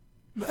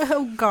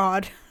 Oh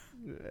God.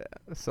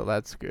 So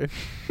that's good.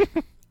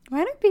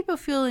 Why do people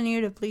feel the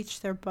need to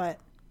bleach their butt?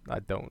 I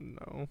don't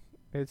know.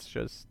 It's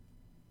just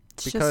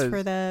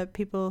for the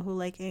people who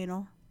like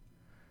anal.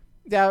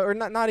 Yeah, or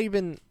not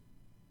even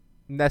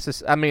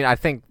necessary. I mean, I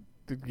think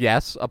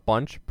yes, a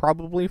bunch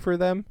probably for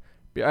them.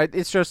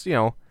 It's just,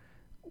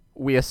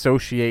 we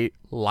associate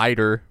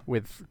lighter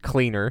with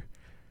cleaner.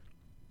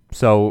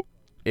 So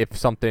if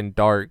something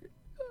dark,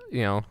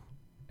 and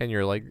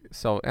you're like,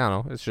 so I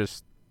don't know, it's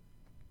just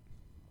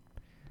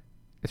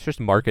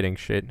marketing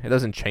shit. It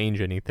doesn't change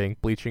anything.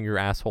 Bleaching your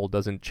asshole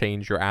doesn't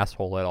change your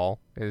asshole at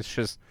all. It's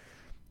just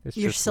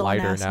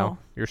lighter now.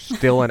 You're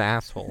still an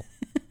asshole.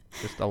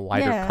 Just a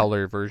lighter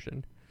color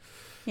version.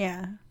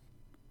 Yeah.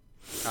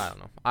 I don't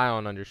know. I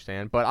don't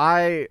understand, but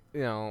I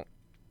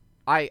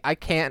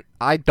can't.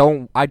 I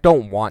don't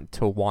want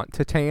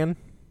to tan.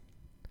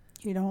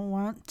 You don't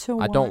want to.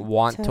 I don't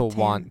want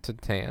to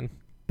tan,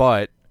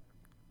 but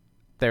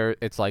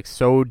it's like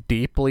so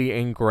deeply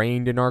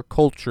ingrained in our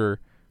culture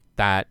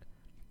that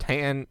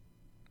tan,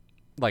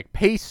 like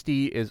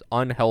pasty, is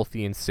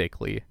unhealthy and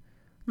sickly.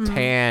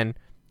 Tan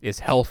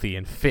is healthy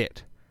and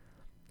fit.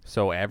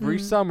 So every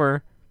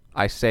summer,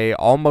 I say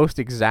almost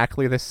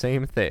exactly the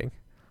same thing.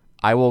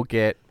 I will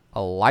get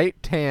a light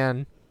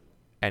tan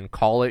and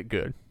call it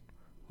good.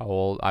 I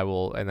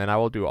will, and then I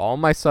will do all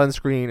my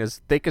sunscreen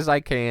as thick as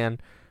I can,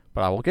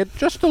 but I will get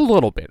just a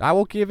little bit. I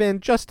will give in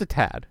just a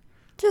tad.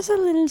 Just a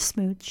little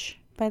smooch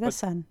by the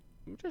sun.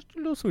 Just a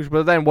little smooch.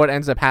 But then what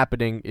ends up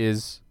happening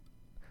is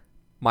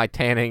my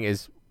tanning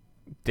is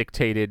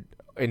dictated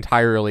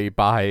entirely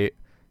by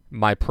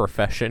my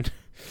profession.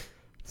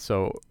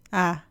 So,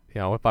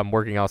 if I'm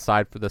working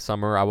outside for the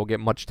summer, I will get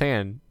much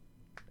tan.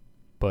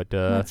 But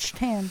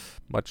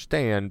much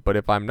tan. But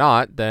if I'm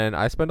not, then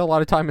I spend a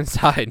lot of time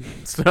inside.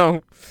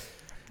 So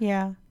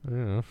yeah,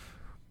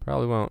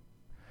 probably won't.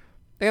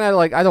 And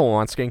I don't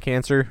want skin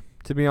cancer,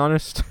 to be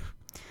honest.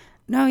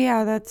 No,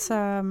 yeah,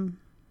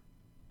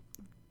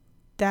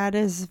 that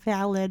is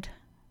valid.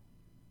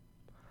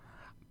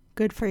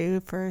 Good for you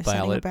for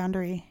setting a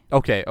boundary.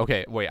 Okay,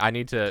 wait. I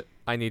need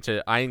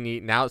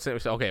now.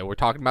 Okay, we're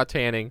talking about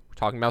tanning. We're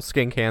talking about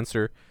skin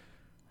cancer.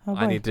 Oh,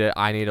 I need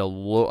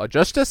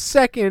just a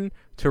second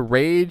to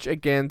rage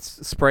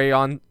against spray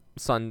on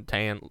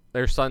suntan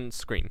or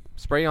sunscreen.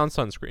 Spray on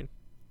sunscreen.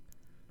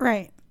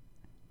 Right.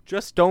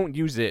 Just don't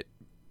use it.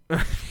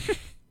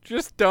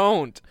 Just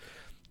don't.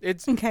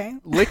 It's okay.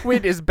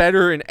 Liquid is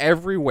better in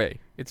every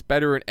way. It's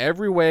better in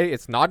every way.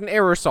 It's not an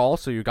aerosol,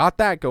 so you got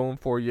that going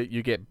for you.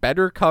 You get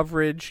better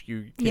coverage.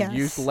 You can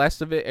use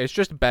less of it. It's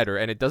just better,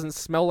 and it doesn't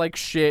smell like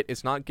shit.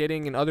 It's not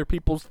getting in other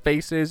people's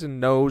faces and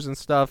nose and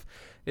stuff.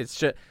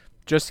 It's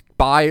just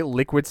buy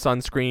liquid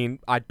sunscreen.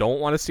 I don't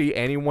want to see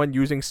anyone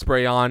using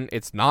spray on.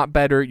 It's not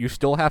better. You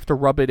still have to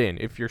rub it in.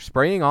 If you're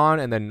spraying on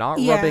and then not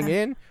rubbing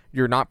in,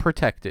 you're not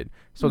protected.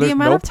 So there's no point.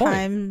 The amount of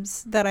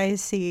times that I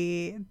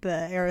see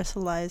the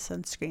aerosolized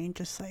sunscreen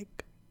just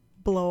like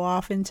blow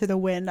off into the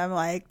wind, I'm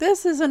like,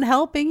 this isn't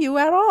helping you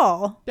at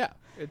all. Yeah,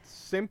 it's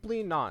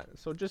simply not.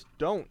 So just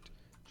don't.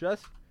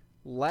 Just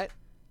let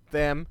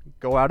them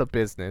go out of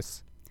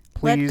business.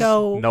 Please, let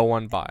go. No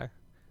one buy.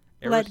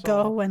 Aerosol. Let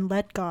go and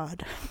let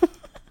God.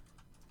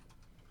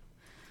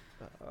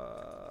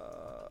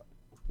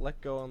 Let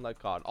go and let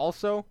God.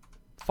 Also,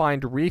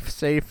 find reef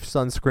safe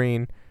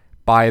sunscreen.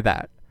 Buy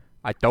that.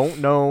 I don't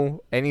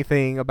know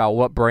anything about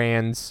what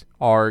brands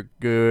are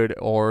good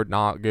or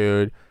not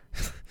good.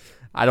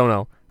 I don't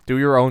know. Do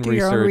your own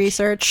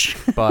research.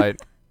 But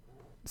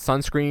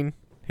sunscreen,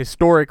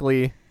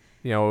 historically,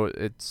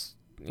 it's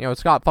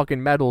got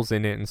fucking metals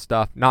in it and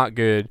stuff. Not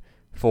good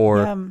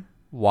for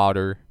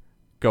water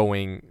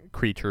going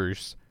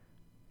creatures.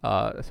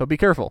 So be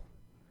careful.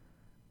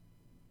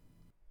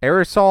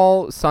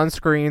 Aerosol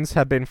sunscreens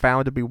have been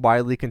found to be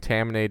widely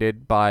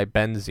contaminated by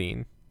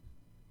benzene,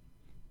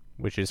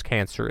 which is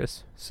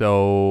cancerous.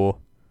 So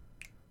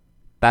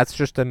that's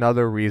just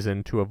another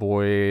reason to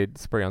avoid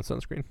spray on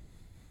sunscreen.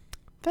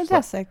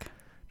 Fantastic.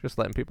 Just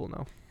letting people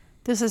know.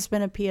 This has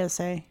been a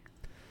PSA.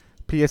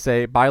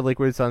 PSA, buy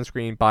liquid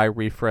sunscreen, buy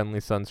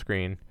reef-friendly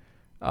sunscreen.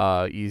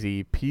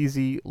 Easy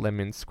peasy,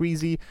 lemon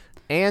squeezy.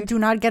 And do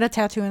not get a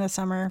tattoo in the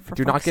summer.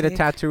 Do not get a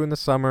tattoo in the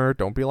summer.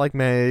 Don't be like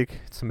Meg.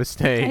 It's a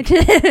mistake.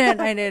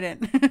 I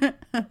didn't.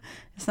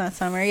 It's not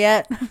summer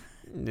yet.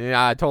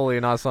 Yeah,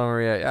 totally not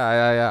summer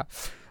yet.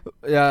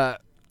 Yeah.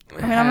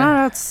 I mean, I'm not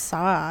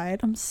outside.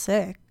 I'm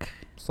sick.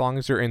 As long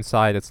as you're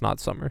inside, it's not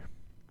summer.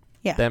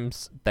 Yeah. Them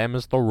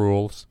is the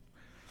rules.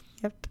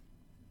 Yep.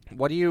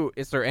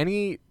 Is there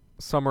any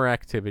summer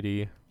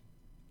activity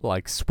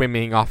like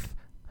swimming off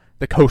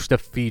the coast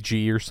of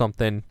Fiji or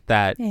something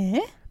that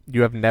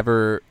you have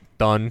never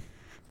done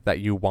that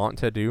you want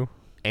to do?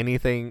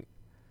 Anything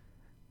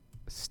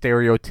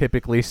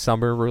stereotypically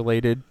summer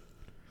related?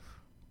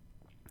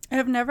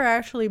 I've never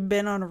actually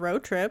been on a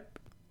road trip.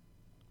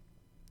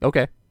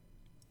 Okay.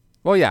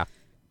 Well, yeah.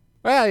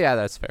 Well, yeah,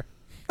 that's fair.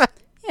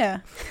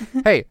 Yeah.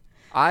 Hey,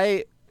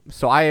 I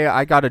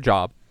got a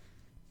job.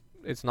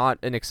 It's not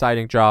an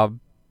exciting job,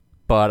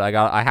 but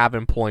I have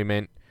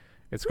employment.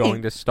 It's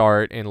going to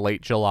start in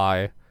late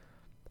July.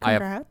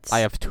 Congrats. I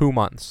have 2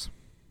 months.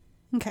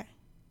 Okay.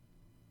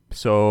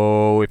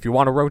 So if you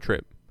want a road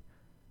trip,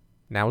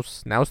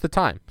 now's the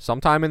time.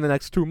 Sometime in the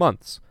next 2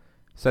 months,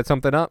 set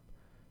something up.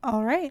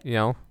 All right. You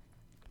know,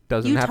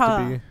 doesn't Utah. have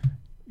to be.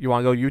 You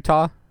want to go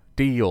Utah?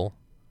 Deal.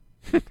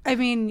 I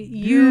mean,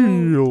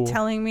 you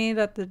telling me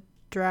that the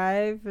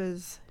drive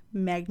is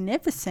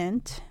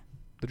magnificent.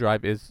 The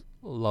drive is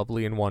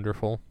lovely and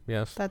wonderful.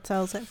 Yes. That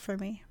sells it for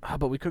me.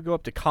 But we could go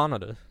up to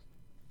Canada.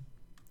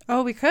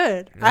 Oh, we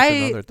could. That's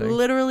I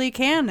literally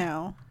can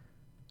now.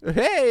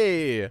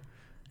 Hey!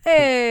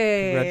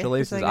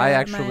 Congratulations. I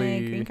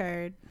actually... my green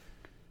card.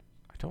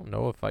 I don't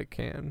know if I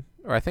can.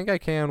 Or I think I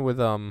can with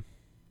my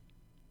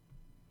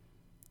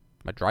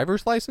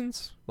driver's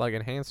license. Like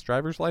enhanced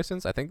driver's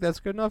license. I think that's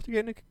good enough to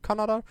get into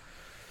Canada.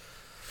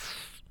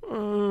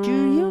 Do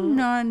you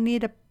not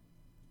need a...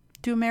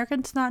 Do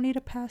Americans not need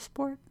a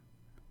passport?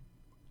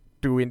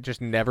 Do we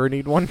just never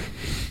need one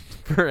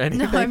for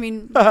anything?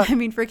 No, I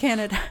mean for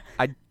Canada.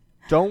 I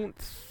don't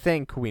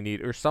think we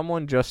need, or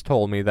someone just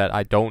told me that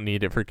I don't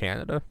need it for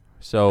Canada.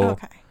 So,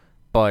 okay.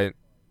 But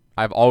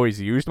I've always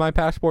used my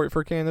passport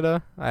for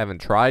Canada. I haven't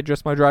tried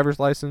just my driver's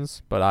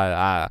license, but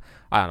I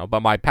don't know.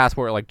 But my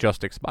passport like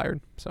just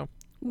expired. So.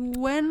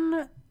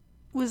 When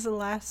was the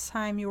last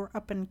time you were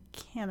up in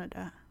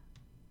Canada?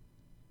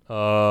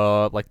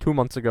 Like 2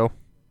 months ago.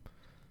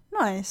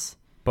 Nice.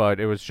 But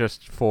it was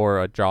just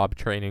for a job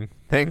training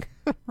thing.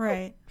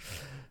 Right.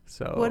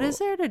 So. What is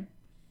there to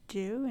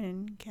do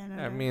in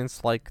Canada? I mean,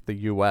 it's like the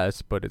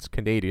U.S., but it's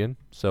Canadian.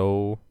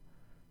 So,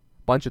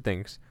 bunch of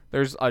things.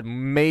 There's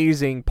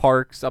amazing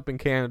parks up in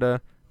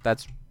Canada.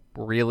 That's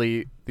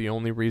really the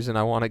only reason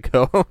I want to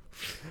go.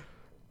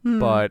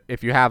 But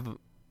if you have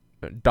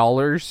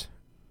dollars,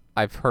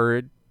 I've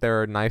heard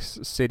there are nice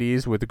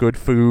cities with good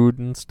food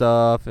and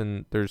stuff,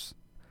 and there's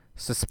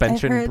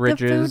suspension I've heard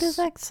bridges. The food is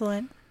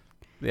excellent.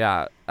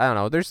 Yeah, I don't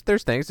know. There's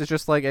things. It's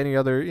just like any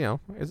other, you know.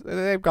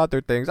 They've got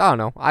their things. I don't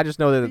know. I just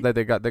know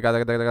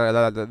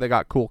that they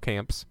got cool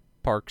camps,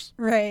 parks.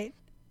 Right.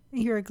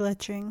 You were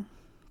glitching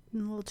a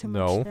little too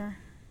much there.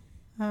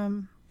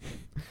 Don't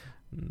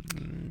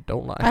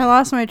lie. I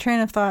lost my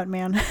train of thought,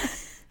 man.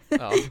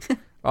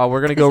 Oh,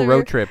 we're gonna go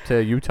road trip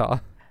to Utah.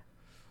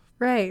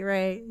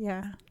 Right.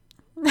 Yeah.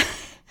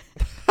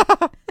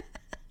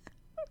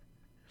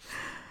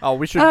 Oh,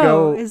 we should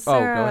go. Go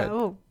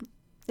ahead.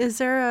 Is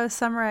there a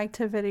summer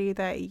activity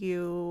that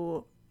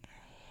you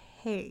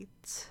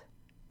hate?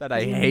 That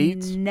I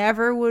hate?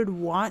 Never would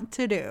want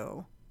to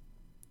do.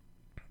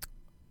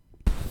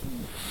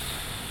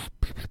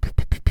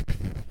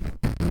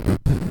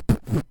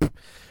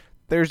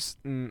 There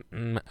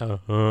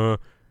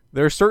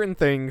are certain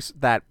things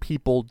that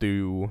people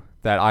do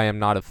that I am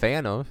not a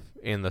fan of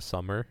in the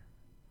summer.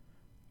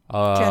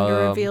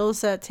 Gender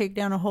reveals that take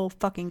down a whole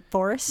fucking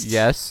forest.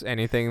 Yes,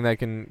 anything that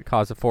can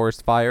cause a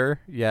forest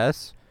fire.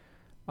 Yes.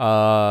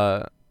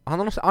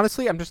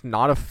 Honestly, I'm just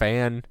not a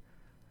fan.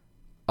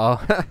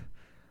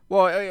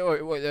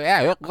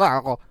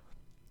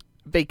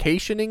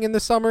 Vacationing in the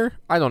summer.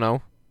 I don't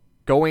know.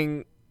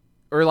 Going,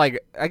 or like,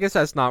 I guess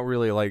that's not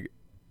really like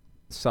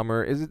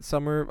summer. Is it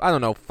summer? I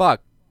don't know.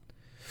 Fuck.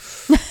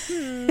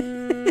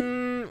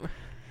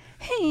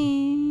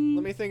 Hey.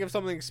 Let me think of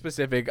something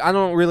specific. I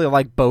don't really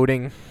like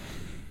boating.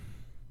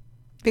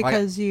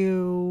 Because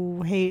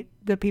you hate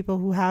the people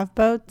who have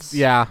boats?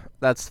 Yeah,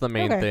 that's the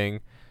main thing.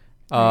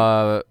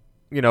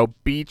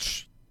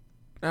 Beach.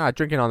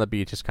 Drinking on the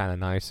beach is kind of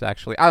nice,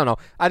 actually. I don't know.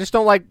 I just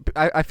don't like...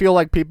 I feel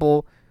like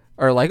people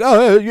are like,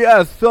 oh,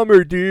 yeah,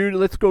 summer, dude.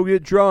 Let's go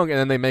get drunk. And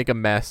then they make a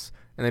mess,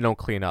 and they don't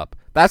clean up.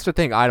 That's the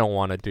thing I don't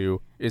want to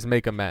do, is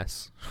make a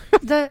mess.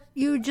 That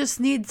you just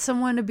need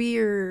someone to be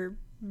your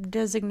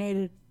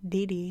designated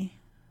DD.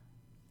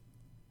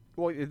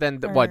 Well, then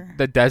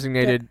the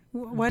designated...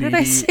 Why DD, did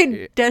I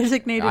say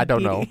designated I don't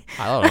DD? know.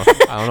 I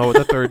don't know what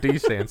the third D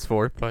stands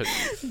for, but...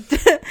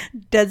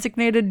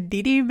 Designated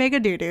DD mega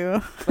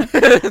doo-doo.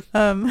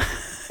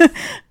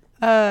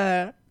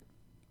 I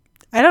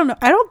don't know.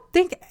 I don't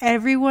think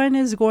everyone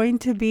is going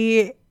to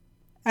be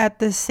at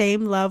the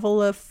same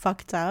level of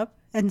fucked up.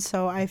 And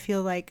so I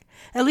feel like,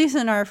 at least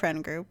in our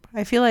friend group,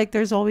 I feel like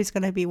there's always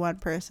going to be one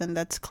person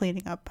that's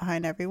cleaning up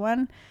behind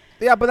everyone.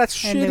 Yeah, but that's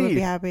shitty. And they would be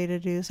happy to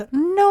do so.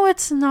 No,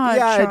 it's not,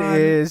 Yeah, Sean.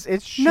 it is.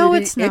 It's shitty. No,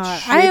 it's not.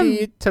 It's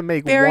shitty to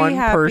make one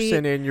happy.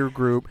 person in your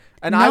group.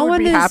 And no I would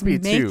be happy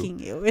too. No one is making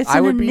you. It's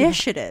an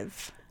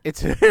initiative.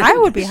 It's I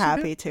would be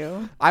happy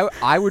to.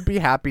 I would be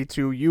happy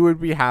to. You would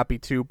be happy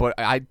to. But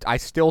I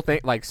still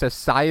think, like,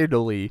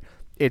 societally,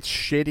 it's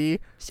shitty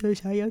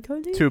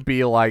to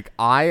be like,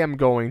 I am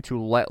going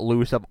to let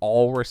loose of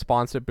all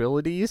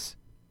responsibilities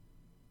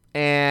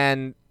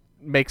and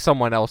make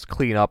someone else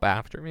clean up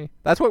after me.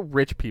 That's what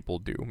rich people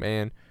do,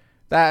 man.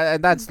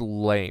 That's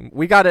lame.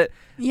 We got it.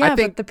 Yeah, I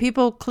think, but the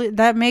people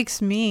that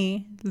makes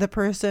me, the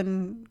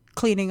person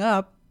cleaning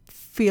up,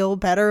 feel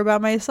better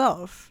about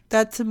myself.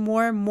 That's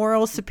more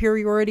moral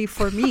superiority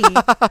for me.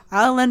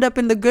 I'll end up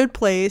in the good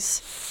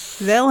place.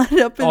 They'll end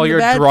up in the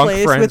bad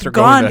place with Gandhi.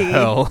 Going to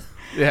hell.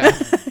 Yeah.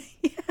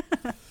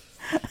 Yeah.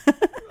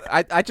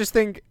 I just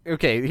think,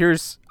 okay,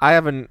 I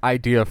have an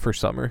idea for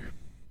summer.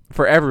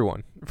 For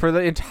everyone. For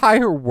the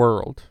entire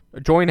world.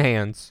 Join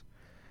hands.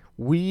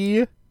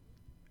 We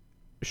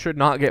should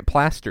not get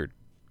plastered.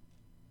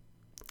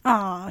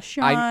 Aw,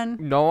 Sean. I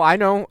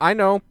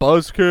know.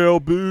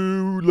 Buzzkill,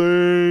 boo,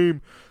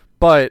 lame.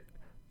 But,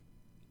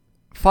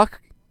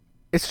 fuck,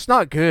 it's just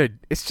not good.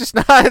 It's just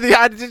not,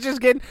 it's just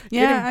getting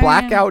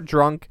blackout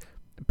drunk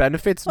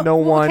benefits no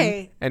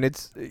one. And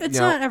it's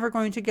not ever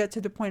going to get to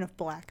the point of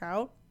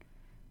blackout.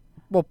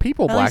 Well,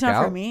 people black out. At least not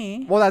out. for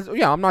me. Well,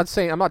 I'm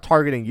not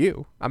targeting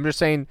you. I'm just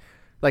saying,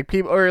 like,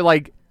 people, or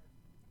like,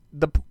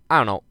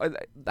 I don't know.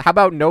 How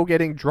about no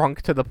getting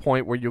drunk to the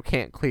point where you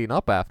can't clean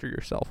up after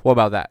yourself? What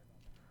about that?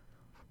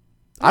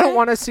 Okay. I don't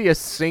want to see a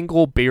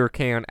single beer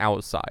can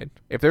outside.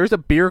 If there's a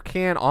beer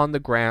can on the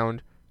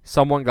ground,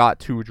 someone got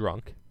too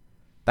drunk.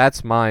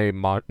 That's my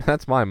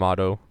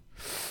motto.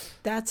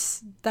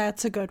 That's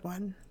a good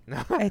one.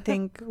 I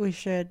think we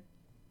should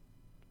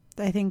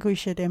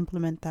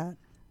implement that.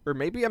 Or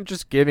maybe I'm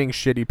just giving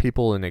shitty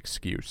people an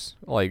excuse.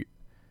 Like,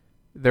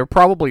 they're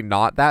probably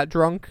not that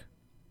drunk.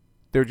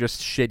 They're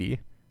just shitty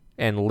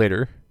and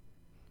litter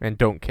and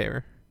don't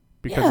care.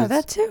 Because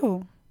that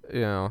too.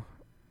 You know,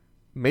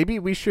 maybe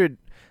we should.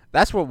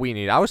 That's what we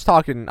need. I was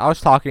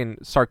talking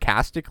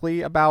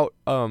sarcastically about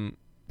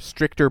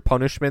stricter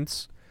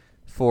punishments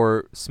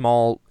for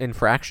small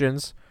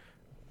infractions.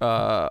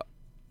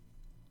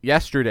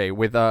 Yesterday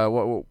with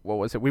what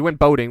was it? We went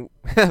boating.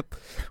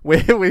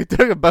 we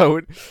took a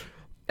boat,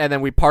 and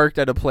then we parked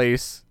at a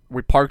place.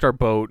 We parked our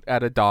boat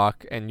at a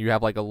dock, and you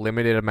have like a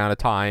limited amount of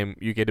time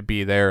you get to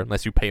be there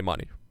unless you pay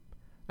money.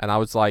 And I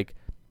was like,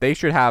 they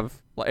should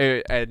have.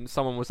 And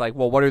someone was like,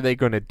 well, what are they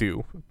gonna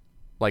do?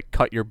 Like,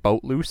 cut your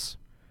boat loose?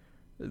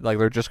 Like,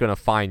 they're just gonna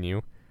fine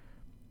you.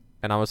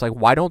 And I was like,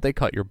 why don't they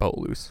cut your boat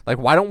loose? Like,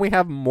 why don't we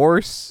have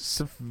more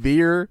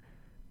severe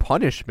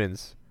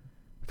punishments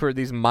for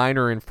these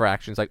minor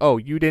infractions? Like, oh,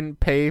 you didn't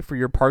pay for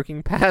your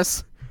parking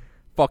pass?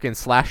 Fucking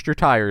slashed your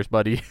tires,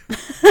 buddy.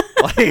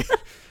 Like,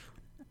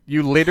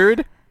 you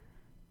littered?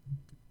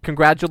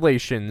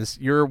 Congratulations.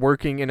 You're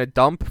working in a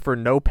dump for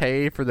no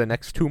pay for the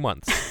next 2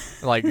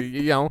 months. Like,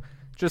 you know,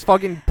 just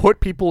fucking put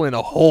people in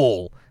a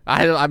hole.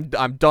 I'm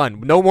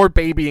done. No more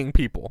babying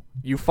people.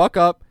 You fuck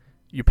up,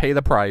 you pay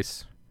the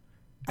price.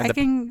 I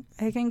can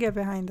get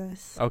behind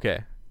this.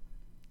 Okay.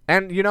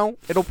 And, you know,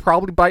 it'll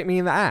probably bite me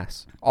in the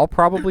ass. I'll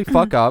probably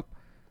fuck up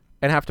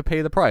and have to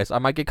pay the price. I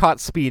might get caught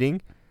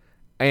speeding,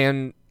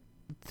 and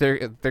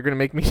they're gonna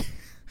make me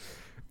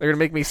they're gonna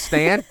make me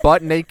stand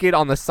butt naked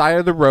on the side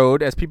of the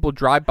road as people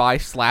drive by,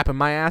 slapping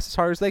my ass as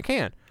hard as they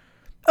can.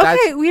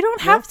 Okay, we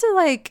don't have to,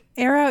 like,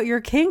 air out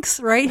your kinks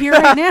right here,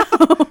 right now.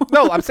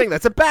 No, I'm saying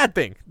that's a bad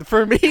thing.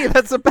 For me,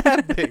 that's a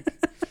bad thing.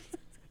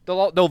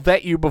 They'll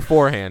vet you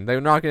beforehand. They're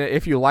not gonna.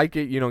 If you like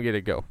it, you don't get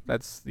to go.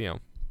 That's, you know.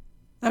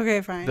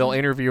 Okay, fine. They'll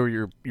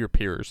interview your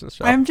peers and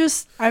stuff. I'm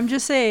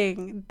just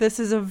saying this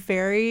is a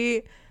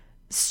very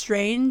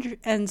strange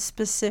and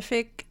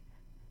specific,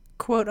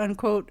 quote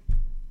unquote,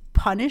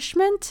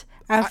 punishment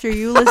after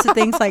you list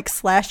things like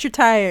slash your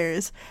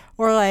tires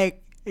or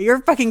like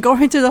you're fucking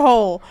going to the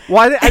hole.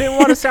 Well, I didn't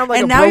want to sound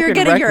like and a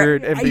broken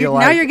record and be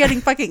like, now you're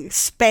getting fucking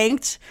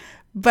spanked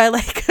by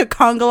like a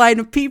conga line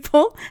of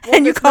people,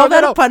 and you call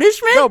that a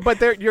punishment? No, but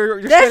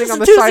you're standing on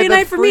the side of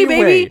the freeway. For me,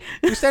 baby.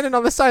 You're standing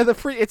on the side of the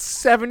free. It's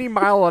 70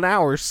 mile an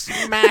hour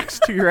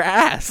smacks to your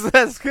ass.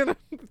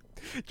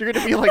 You're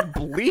gonna be like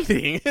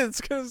bleeding.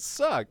 It's gonna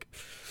suck.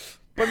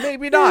 But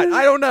maybe not.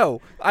 I don't know.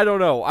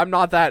 I'm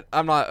not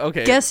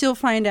okay. Guess you'll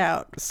find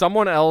out.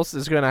 Someone else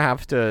is gonna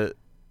have to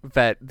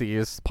vet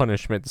these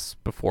punishments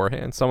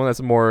beforehand. Someone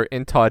that's more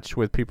in touch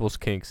with people's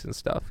kinks and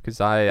stuff, because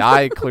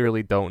I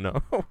clearly don't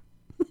know.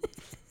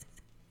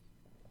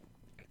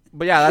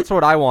 But yeah, that's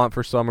what I want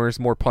for summer is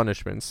more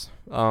punishments.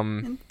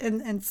 And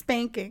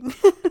spanking.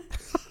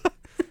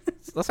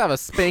 Let's have a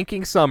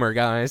spanking summer,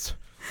 guys.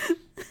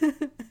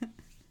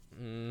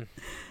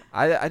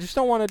 I just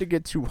don't want it to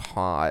get too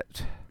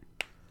hot.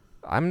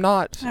 I'm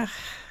not.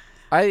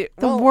 The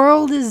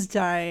world is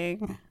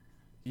dying.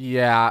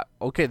 Yeah.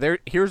 Okay.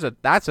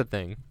 That's a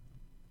thing.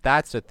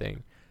 That's a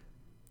thing.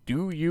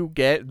 Do you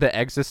get the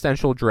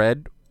existential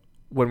dread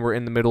when we're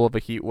in the middle of a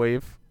heat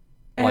wave?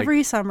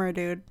 Every summer,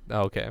 dude.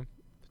 Okay.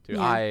 Dude,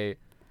 Yeah. I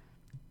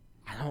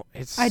don't,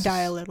 I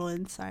die a little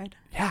inside.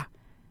 Yeah.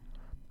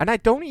 And I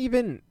don't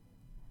even,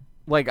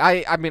 like,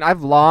 I mean,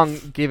 I've long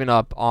given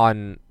up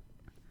on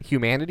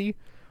humanity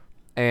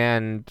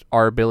and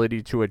our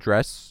ability to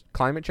address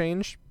climate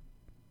change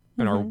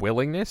and our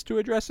willingness to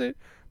address it,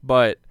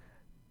 but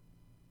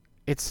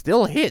it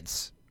still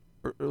hits.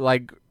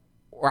 Like,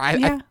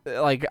 I'm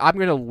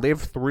going to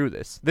live through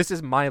this. This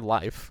is my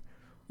life.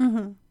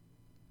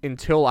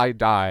 Until I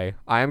die,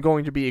 I am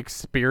going to be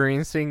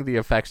experiencing the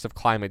effects of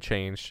climate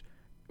change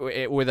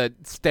with a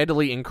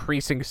steadily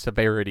increasing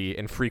severity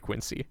and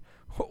frequency.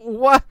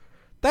 What?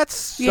 That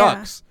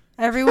sucks.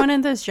 Yeah. Everyone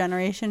in this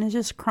generation is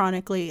just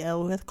chronically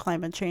ill with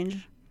climate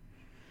change.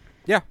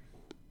 Yeah.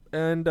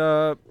 And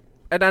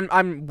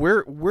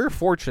we're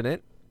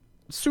fortunate,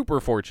 super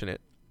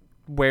fortunate,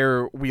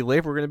 where we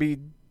live. We're going to be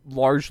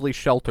largely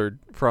sheltered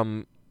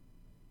from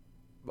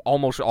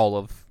almost all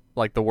of,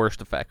 like, the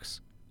worst effects,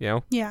 you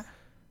know? Yeah.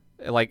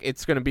 Like,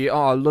 it's going to be,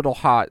 a little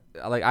hot.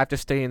 Like, I have to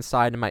stay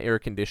inside in my air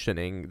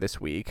conditioning this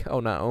week. Oh,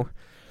 no.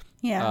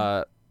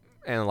 Yeah.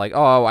 And, like,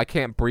 I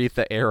can't breathe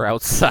the air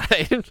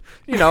outside.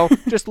 You know,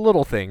 just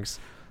little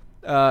things.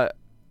 But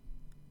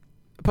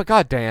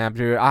goddamn,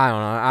 dude, I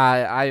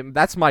don't know.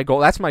 That's my goal.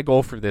 That's my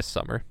goal for this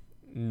summer.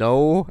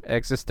 No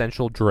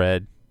existential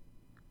dread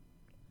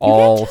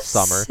all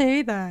summer.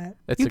 Say that.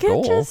 It's you a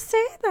goal. You can't just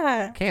say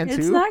that. Can't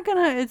it's you? not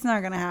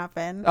gonna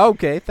happen.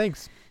 Okay,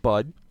 thanks,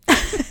 bud.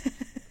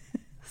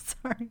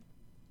 Sorry.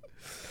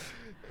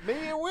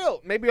 Maybe it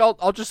will. Maybe I'm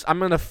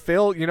gonna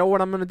fill. You know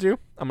what I'm gonna do?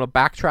 I'm gonna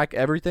backtrack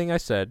everything I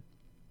said.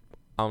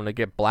 I'm gonna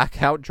get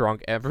blackout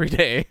drunk every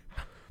day.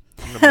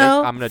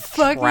 I'm gonna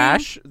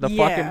trash the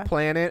fucking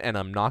planet, and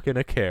I'm not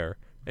gonna care.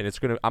 And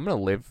I'm gonna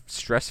live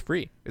stress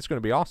free. It's gonna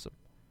be awesome.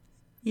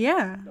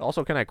 Yeah.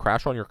 Also, can I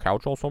crash on your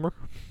couch all summer?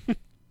 I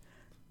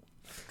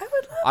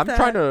would love I'm that.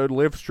 trying to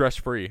live stress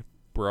free,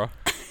 bro.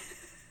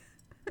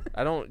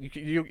 I don't.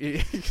 You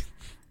If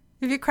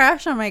you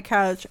crash on my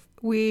couch,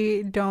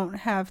 I don't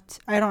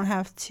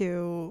have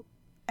to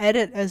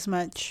edit as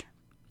much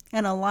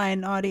and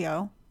align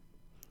audio.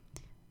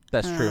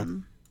 That's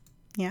true.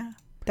 Yeah.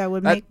 That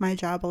would make my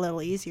job a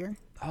little easier.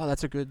 Oh,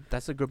 that's a good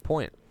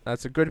point.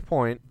 That's a good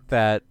point.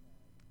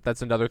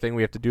 That's another thing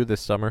we have to do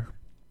this summer.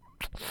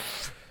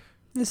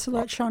 Is to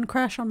let Sean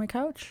crash on my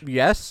couch.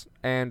 Yes,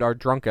 and our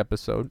drunk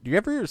episode. You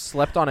ever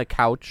slept on a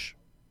couch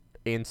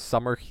in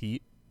summer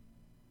heat?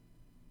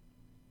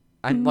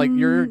 And like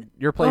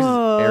your place is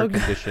air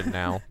conditioned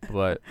now,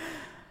 but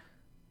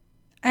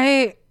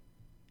like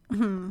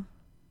you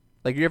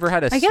ever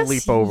had a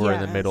sleepover in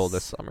the middle of the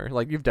summer?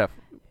 Like you've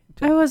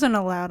I wasn't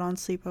allowed on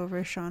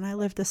sleepovers, Sean. I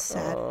lived a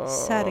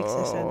sad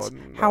existence.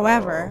 No.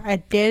 However, I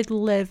did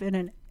live in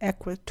an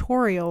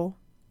equatorial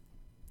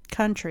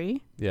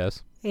country.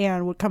 Yes.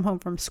 And would come home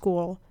from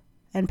school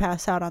and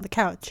pass out on the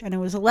couch. And it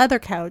was a leather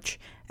couch,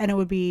 and it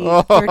would be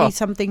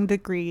 30-something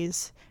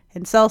degrees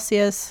in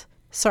Celsius.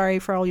 Sorry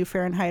for all you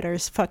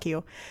Fahrenheiters. Fuck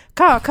you.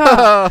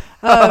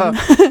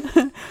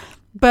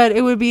 But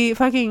it would be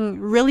fucking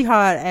really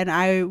hot, and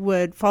I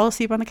would fall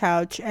asleep on the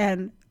couch,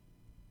 and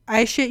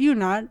I shit you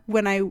not,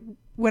 when I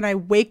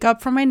wake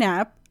up from my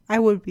nap, I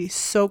would be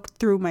soaked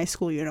through my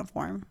school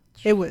uniform.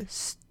 It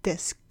was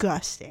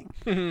disgusting.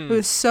 It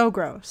was so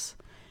gross.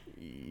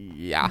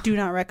 Yeah. Do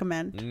not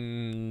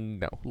recommend.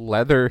 No.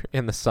 Leather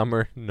in the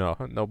summer, no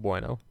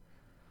bueno.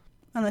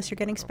 Unless you're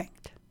getting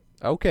spanked.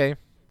 Okay.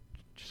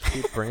 Just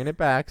keep bringing it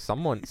back.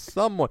 Someone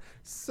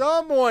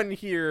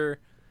here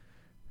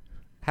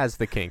has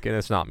the kink, and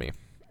it's not me.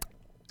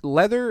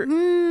 Leather.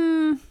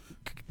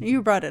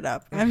 You brought it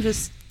up. I'm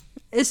just.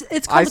 It's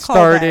called. I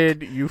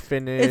started. You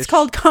finished. It's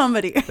called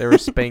comedy. There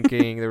was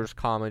spanking. There was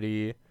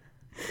comedy.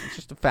 It's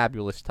just a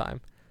fabulous time.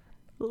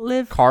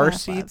 Live car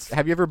seats.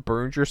 Have you ever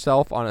burned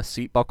yourself on a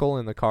seat buckle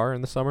in the car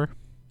in the summer?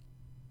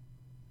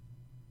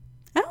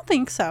 I don't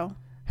think so.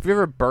 Have you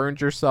ever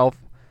burned yourself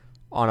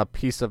on a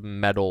piece of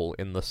metal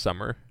in the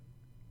summer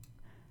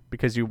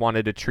because you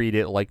wanted to treat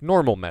it like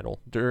normal metal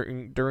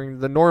during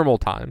the normal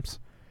times?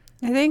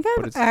 I think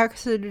I've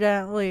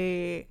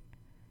accidentally,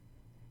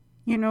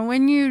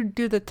 when you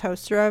do the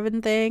toaster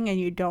oven thing and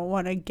you don't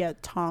want to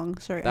get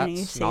tongs or any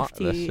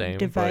safety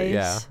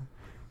device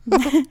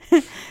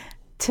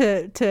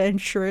to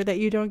ensure that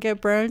you don't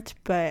get burnt,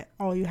 but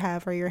all you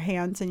have are your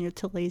hands and you're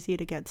too lazy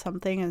to get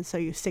something, and so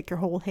you stick your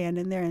whole hand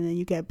in there and then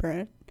you get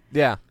burnt.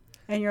 Yeah.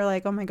 And you're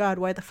like, oh my God,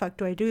 why the fuck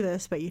do I do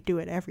this? But you do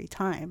it every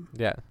time.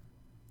 Yeah.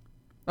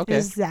 Okay.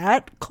 Is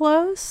that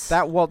close?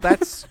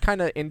 That's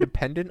kind of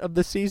independent of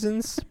the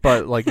seasons,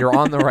 but like you're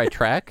on the right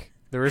track.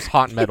 There is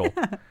hot metal.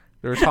 Yeah.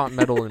 There is hot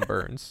metal and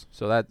burns.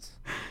 So that's,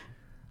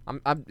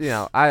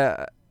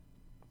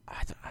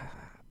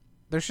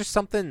 there's just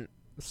something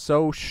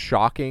so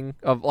shocking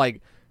of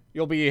like,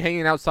 you'll be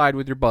hanging outside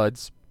with your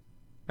buds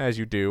as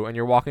you do, and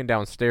you're walking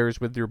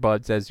downstairs with your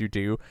buds as you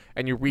do,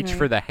 and you reach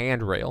for the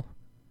handrail.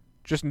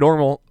 Just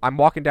normal. I'm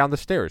walking down the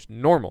stairs.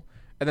 Normal.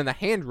 And then the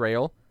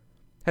handrail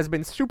has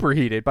been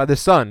superheated by the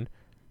sun.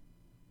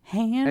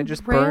 And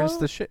just burns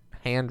the shit.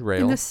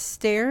 Handrail. In the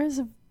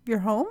stairs? your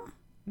home?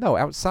 No,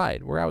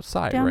 outside. We're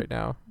outside right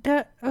now.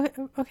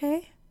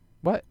 Okay.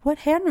 What? What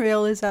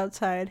handrail is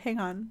outside? Hang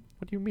on.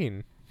 What do you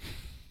mean?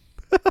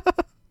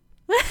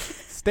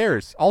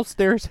 Stairs. All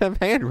stairs have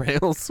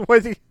handrails.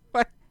 What?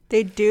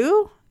 They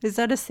do? Is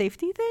that a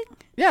safety thing?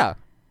 Yeah.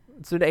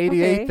 It's an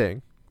ADA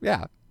thing.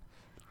 Yeah.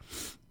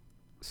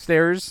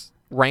 Stairs,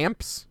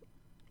 ramps,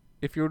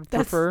 if you would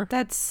prefer.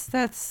 That's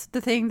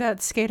the thing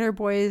that skater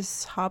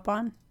boys hop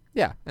on.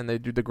 Yeah, and they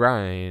do the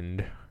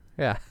grind.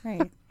 Yeah.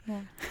 Right.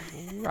 Yeah.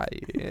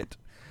 Right.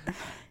 I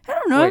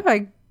don't know if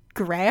I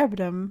grabbed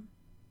them.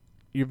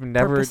 You've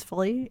never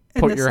purposefully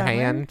put your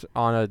hand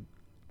on a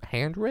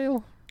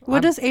handrail?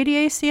 What does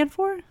ADA stand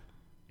for?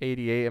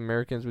 ADA,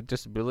 Americans with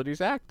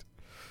Disabilities Act.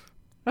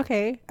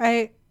 Okay.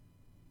 I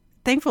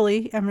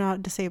thankfully am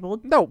not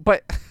disabled. No,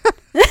 but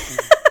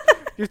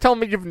you're telling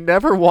me you've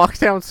never walked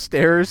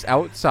downstairs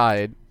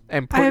outside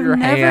and put your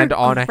hand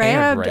on a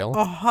handrail?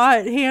 A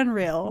hot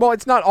handrail. Well,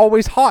 it's not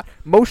always hot.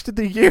 Most of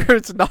the year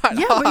it's not hot.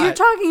 Yeah, but you're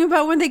talking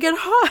about when they get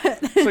hot.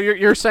 So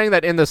you're saying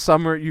that in the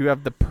summer you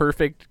have the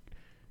perfect,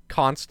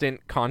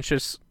 constant,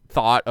 conscious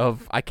thought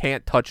of, I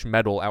can't touch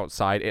metal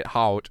outside, it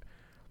hot,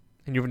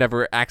 and you've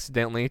never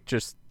accidentally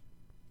just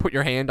put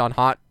your hand on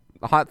a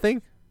hot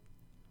thing?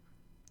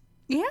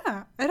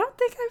 Yeah, I don't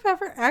think I've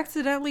ever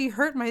accidentally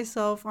hurt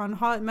myself on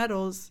hot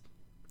metals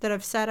that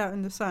I've sat out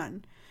in the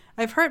sun.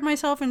 I've hurt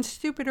myself in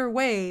stupider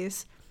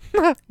ways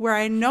where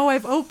I know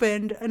I've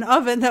opened an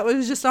oven that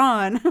was just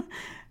on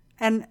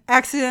and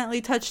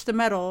accidentally touched the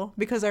metal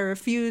because I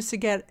refused to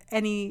get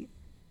any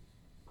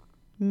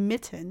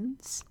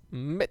mittens.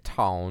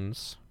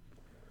 Mittens.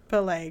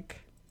 But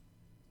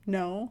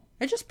no.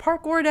 I just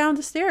parkour down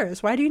the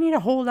stairs. Why do you need to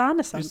hold on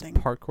to something?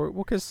 Just parkour?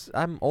 Well, because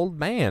I'm old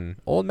man.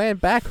 Old man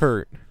back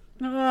hurt.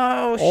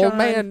 Oh, Old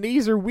man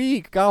knees are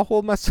weak. Gotta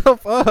hold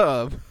myself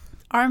up.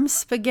 Arms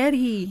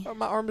spaghetti. Oh,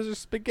 my arms are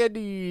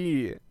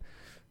spaghetti.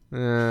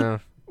 Well,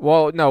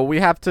 no,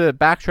 we have to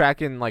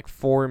backtrack in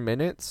 4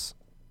 minutes.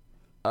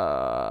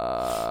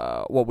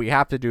 What we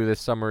have to do this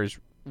summer is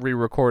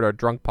re-record our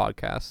drunk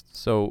podcast.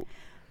 So,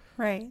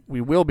 right.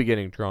 We will be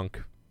getting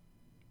drunk.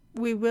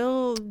 We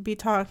will be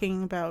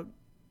talking about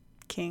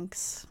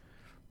kinks.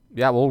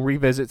 Yeah, we'll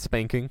revisit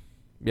spanking.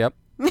 Yep.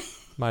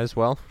 Might as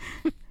well.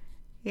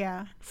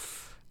 Yeah.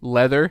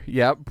 Leather.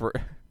 Yep.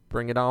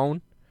 Bring it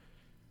on.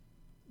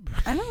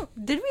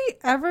 Did we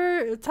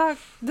ever talk?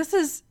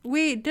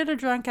 We did a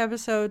drunk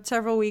episode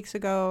several weeks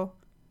ago,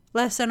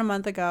 less than a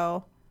month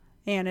ago,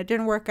 and it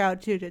didn't work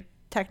out due to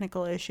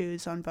technical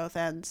issues on both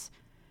ends.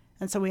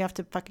 And so we have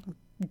to fucking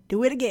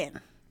do it again.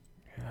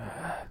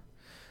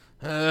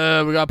 We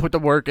gotta put the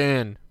work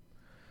in.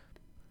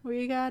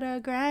 We gotta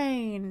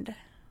grind.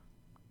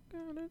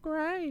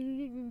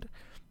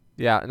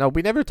 Yeah, no,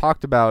 we never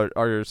talked about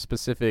our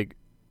specific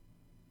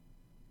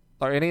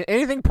or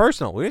anything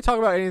personal. We didn't talk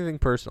about anything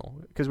personal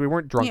because we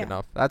weren't drunk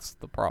enough. That's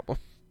the problem.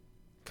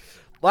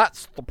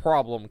 That's the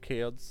problem,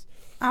 kids.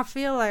 I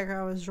feel like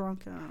I was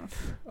drunk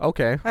enough.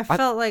 Okay. I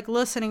felt like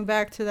listening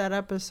back to that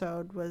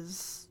episode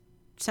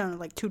sounded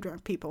like two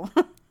drunk people.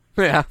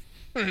 Yeah.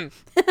 It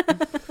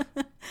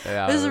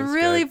was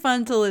really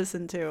fun to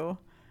listen to,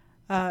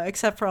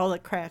 except for all the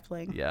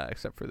crackling. Yeah,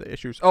 except for the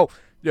issues. Oh,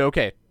 yeah,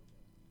 okay.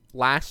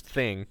 Last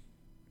thing.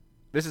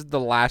 This is the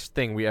last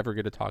thing we ever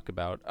get to talk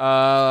about.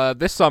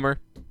 This summer,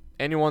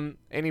 any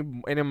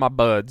of my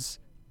buds.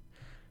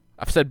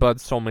 I've said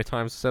buds so many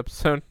times this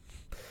episode.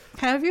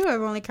 Have you?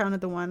 I've only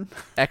counted the one.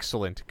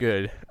 Excellent.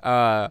 Good.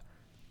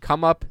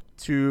 Come up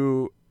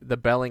to the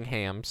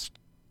Bellinghams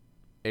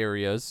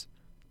areas.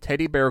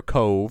 Teddy Bear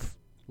Cove.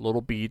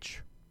 Little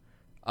beach.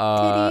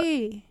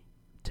 Teddy.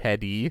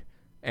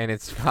 And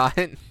it's got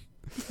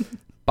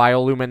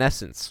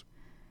bioluminescence.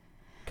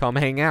 Come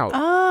hang out.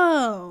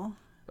 Oh.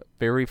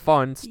 Very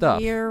fun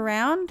stuff. Year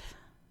round?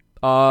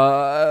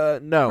 No.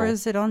 Or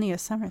is it only a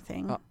summer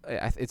thing?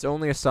 It's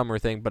only a summer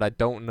thing, but I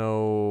don't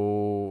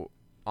know.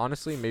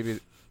 Honestly, maybe.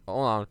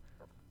 Hold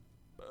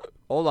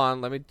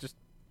on. Let me just.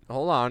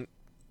 Hold on.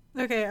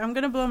 Okay, I'm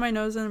gonna blow my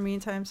nose in the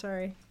meantime.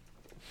 Sorry.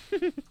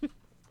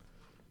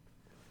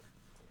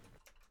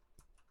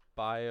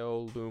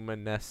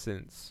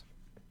 Bioluminescence.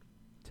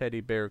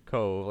 Teddy Bear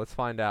Cove. Let's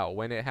find out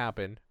when it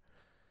happened.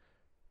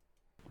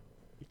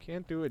 You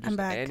can't do it just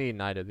any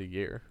night of the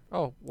year.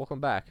 Oh, welcome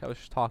back. I was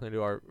just talking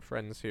to our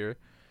friends here.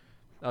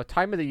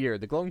 Time of the year.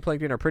 The glowing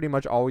plankton are pretty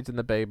much always in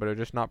the bay, but are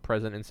just not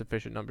present in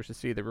sufficient numbers to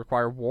see. They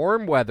require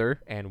warm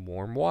weather and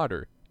warm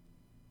water.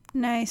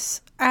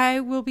 Nice.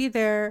 I will be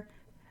there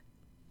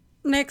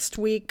next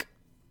week.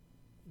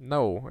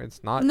 No,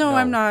 it's not. No,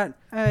 I'm not.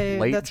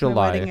 Late that's July.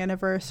 my wedding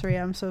anniversary.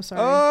 I'm so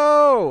sorry.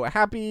 Oh,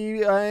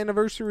 happy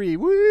anniversary.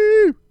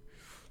 Woo!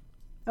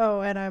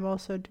 Oh, and I'm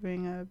also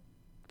doing a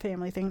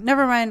family thing.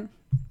 Never mind.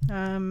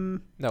 No,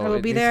 I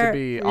will be there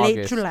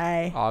late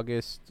July.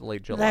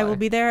 Late July. I will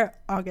be there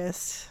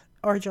August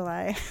or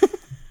July.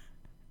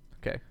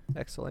 Okay,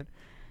 excellent.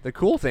 The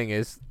cool thing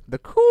is,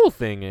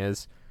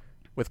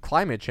 with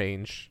climate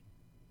change,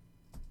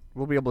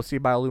 we'll be able to see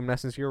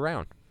bioluminescence year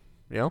round.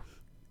 You know?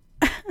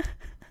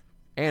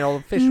 And all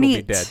the fish will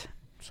be dead.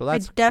 So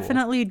that's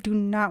definitely do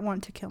not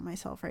want to kill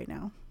myself right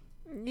now.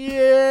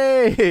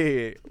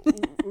 Yay!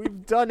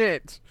 We've done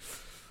it.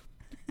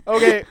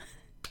 Okay.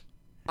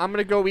 I'm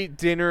going to go eat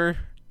dinner.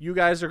 You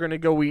guys are going to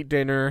go eat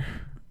dinner.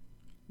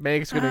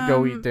 Meg's going to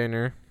go eat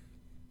dinner.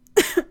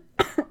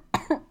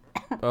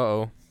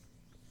 Uh-oh.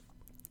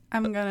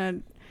 I'm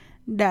going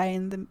to die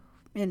I'm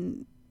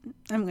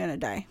going to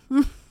die.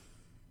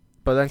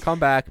 But then come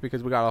back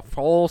because we got a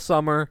full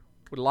summer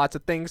with lots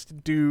of things to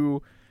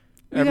do.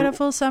 We got a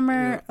full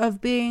summer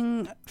of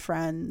being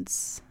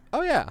friends.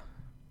 Oh yeah.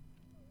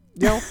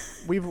 You know,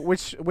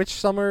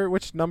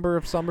 which number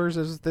of summers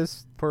is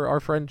this for our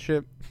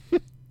friendship?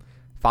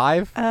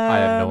 5? I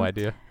have no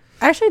idea.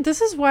 Actually, this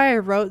is why I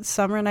wrote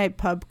Summer Night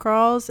Pub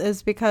Crawls,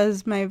 is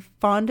because my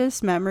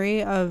fondest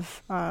memory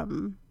of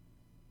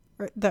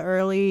the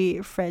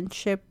early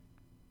friendship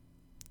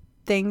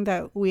thing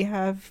that we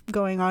have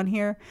going on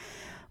here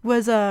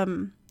was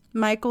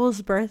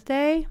Michael's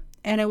birthday,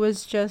 and it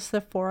was just the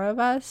 4 of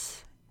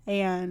us,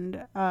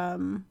 and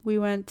we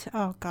went,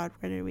 oh god,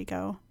 where did we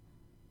go?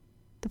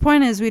 The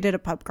point is we did a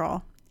pub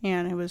crawl,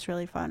 and it was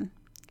really fun,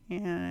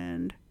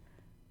 and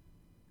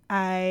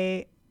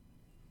I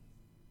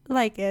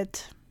like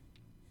it.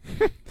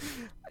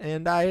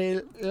 And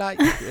I like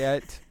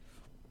it.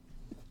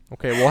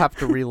 Okay, we'll have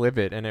to relive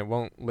it, and it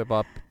won't live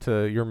up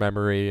to your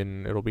memory,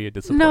 and it'll be a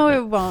disappointment. No,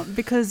 it won't,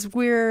 because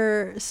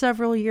we're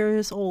several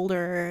years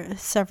older,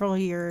 several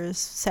years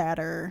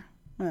sadder.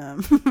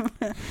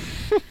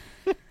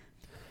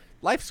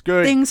 Life's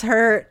good. Things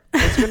hurt.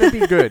 It's going to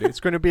be good.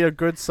 It's going to be a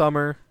good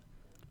summer.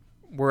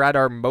 We're at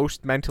our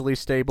most mentally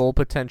stable,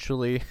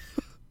 potentially.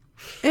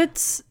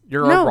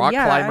 You're a rock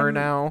climber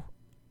now.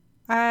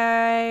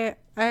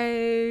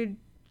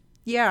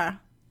 Yeah.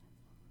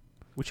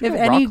 If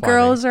any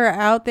girls are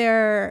out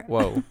there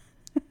whoa,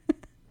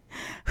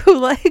 who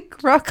like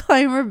rock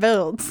climber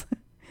builds,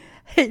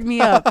 hit me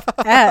up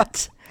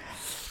at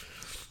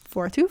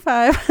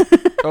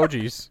 425. Oh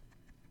geez.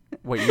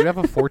 Wait, you have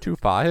a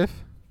 425?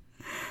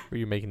 Or are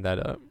you making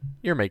that up?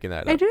 You're making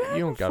that up. I do have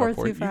you don't a got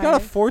 425. You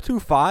got a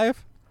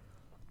 425?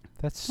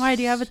 That's why,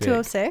 do you have a sick.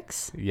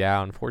 206?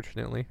 Yeah,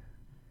 unfortunately.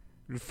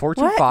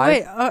 425?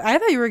 Wait, I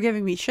thought you were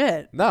giving me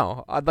shit.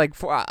 No, I'd like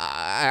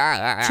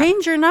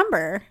change your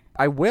number.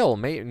 I will.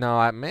 Maybe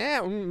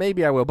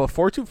I will. But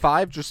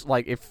 425 just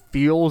like it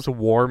feels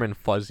warm and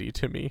fuzzy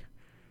to me.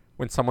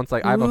 When someone's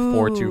like, I have a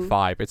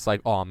 425, it's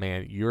like, oh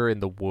man, you're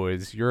in the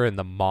woods, you're in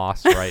the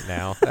moss right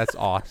now. That's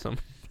awesome.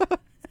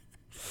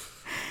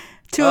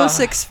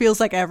 206 feels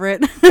like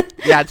Everett.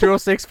 Yeah,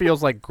 206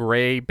 feels like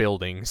gray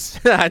buildings.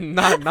 not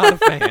a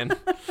fan.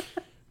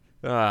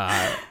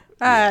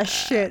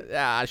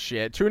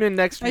 Shit. Tune in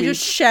next week. I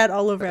just shat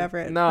all over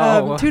Everett.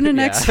 No. Tune in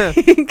next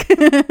week.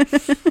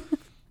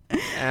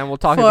 And we'll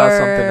talk about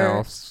something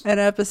else. An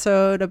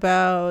episode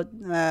about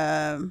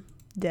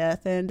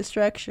death and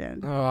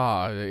destruction.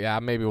 Oh, yeah,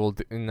 maybe we'll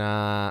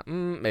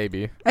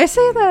maybe. I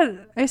say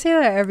that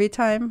every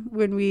time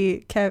when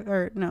we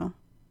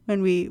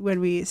when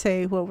we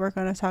say what we're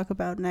going to talk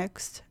about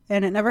next,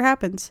 and it never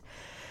happens.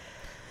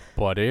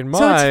 But it might.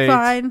 So it's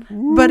fine.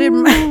 Ooh. But it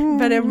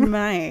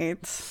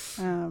might.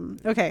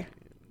 Okay.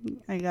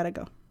 I got to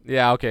go.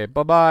 Yeah, okay.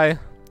 Bye-bye.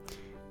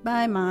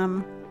 Bye,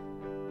 Mom.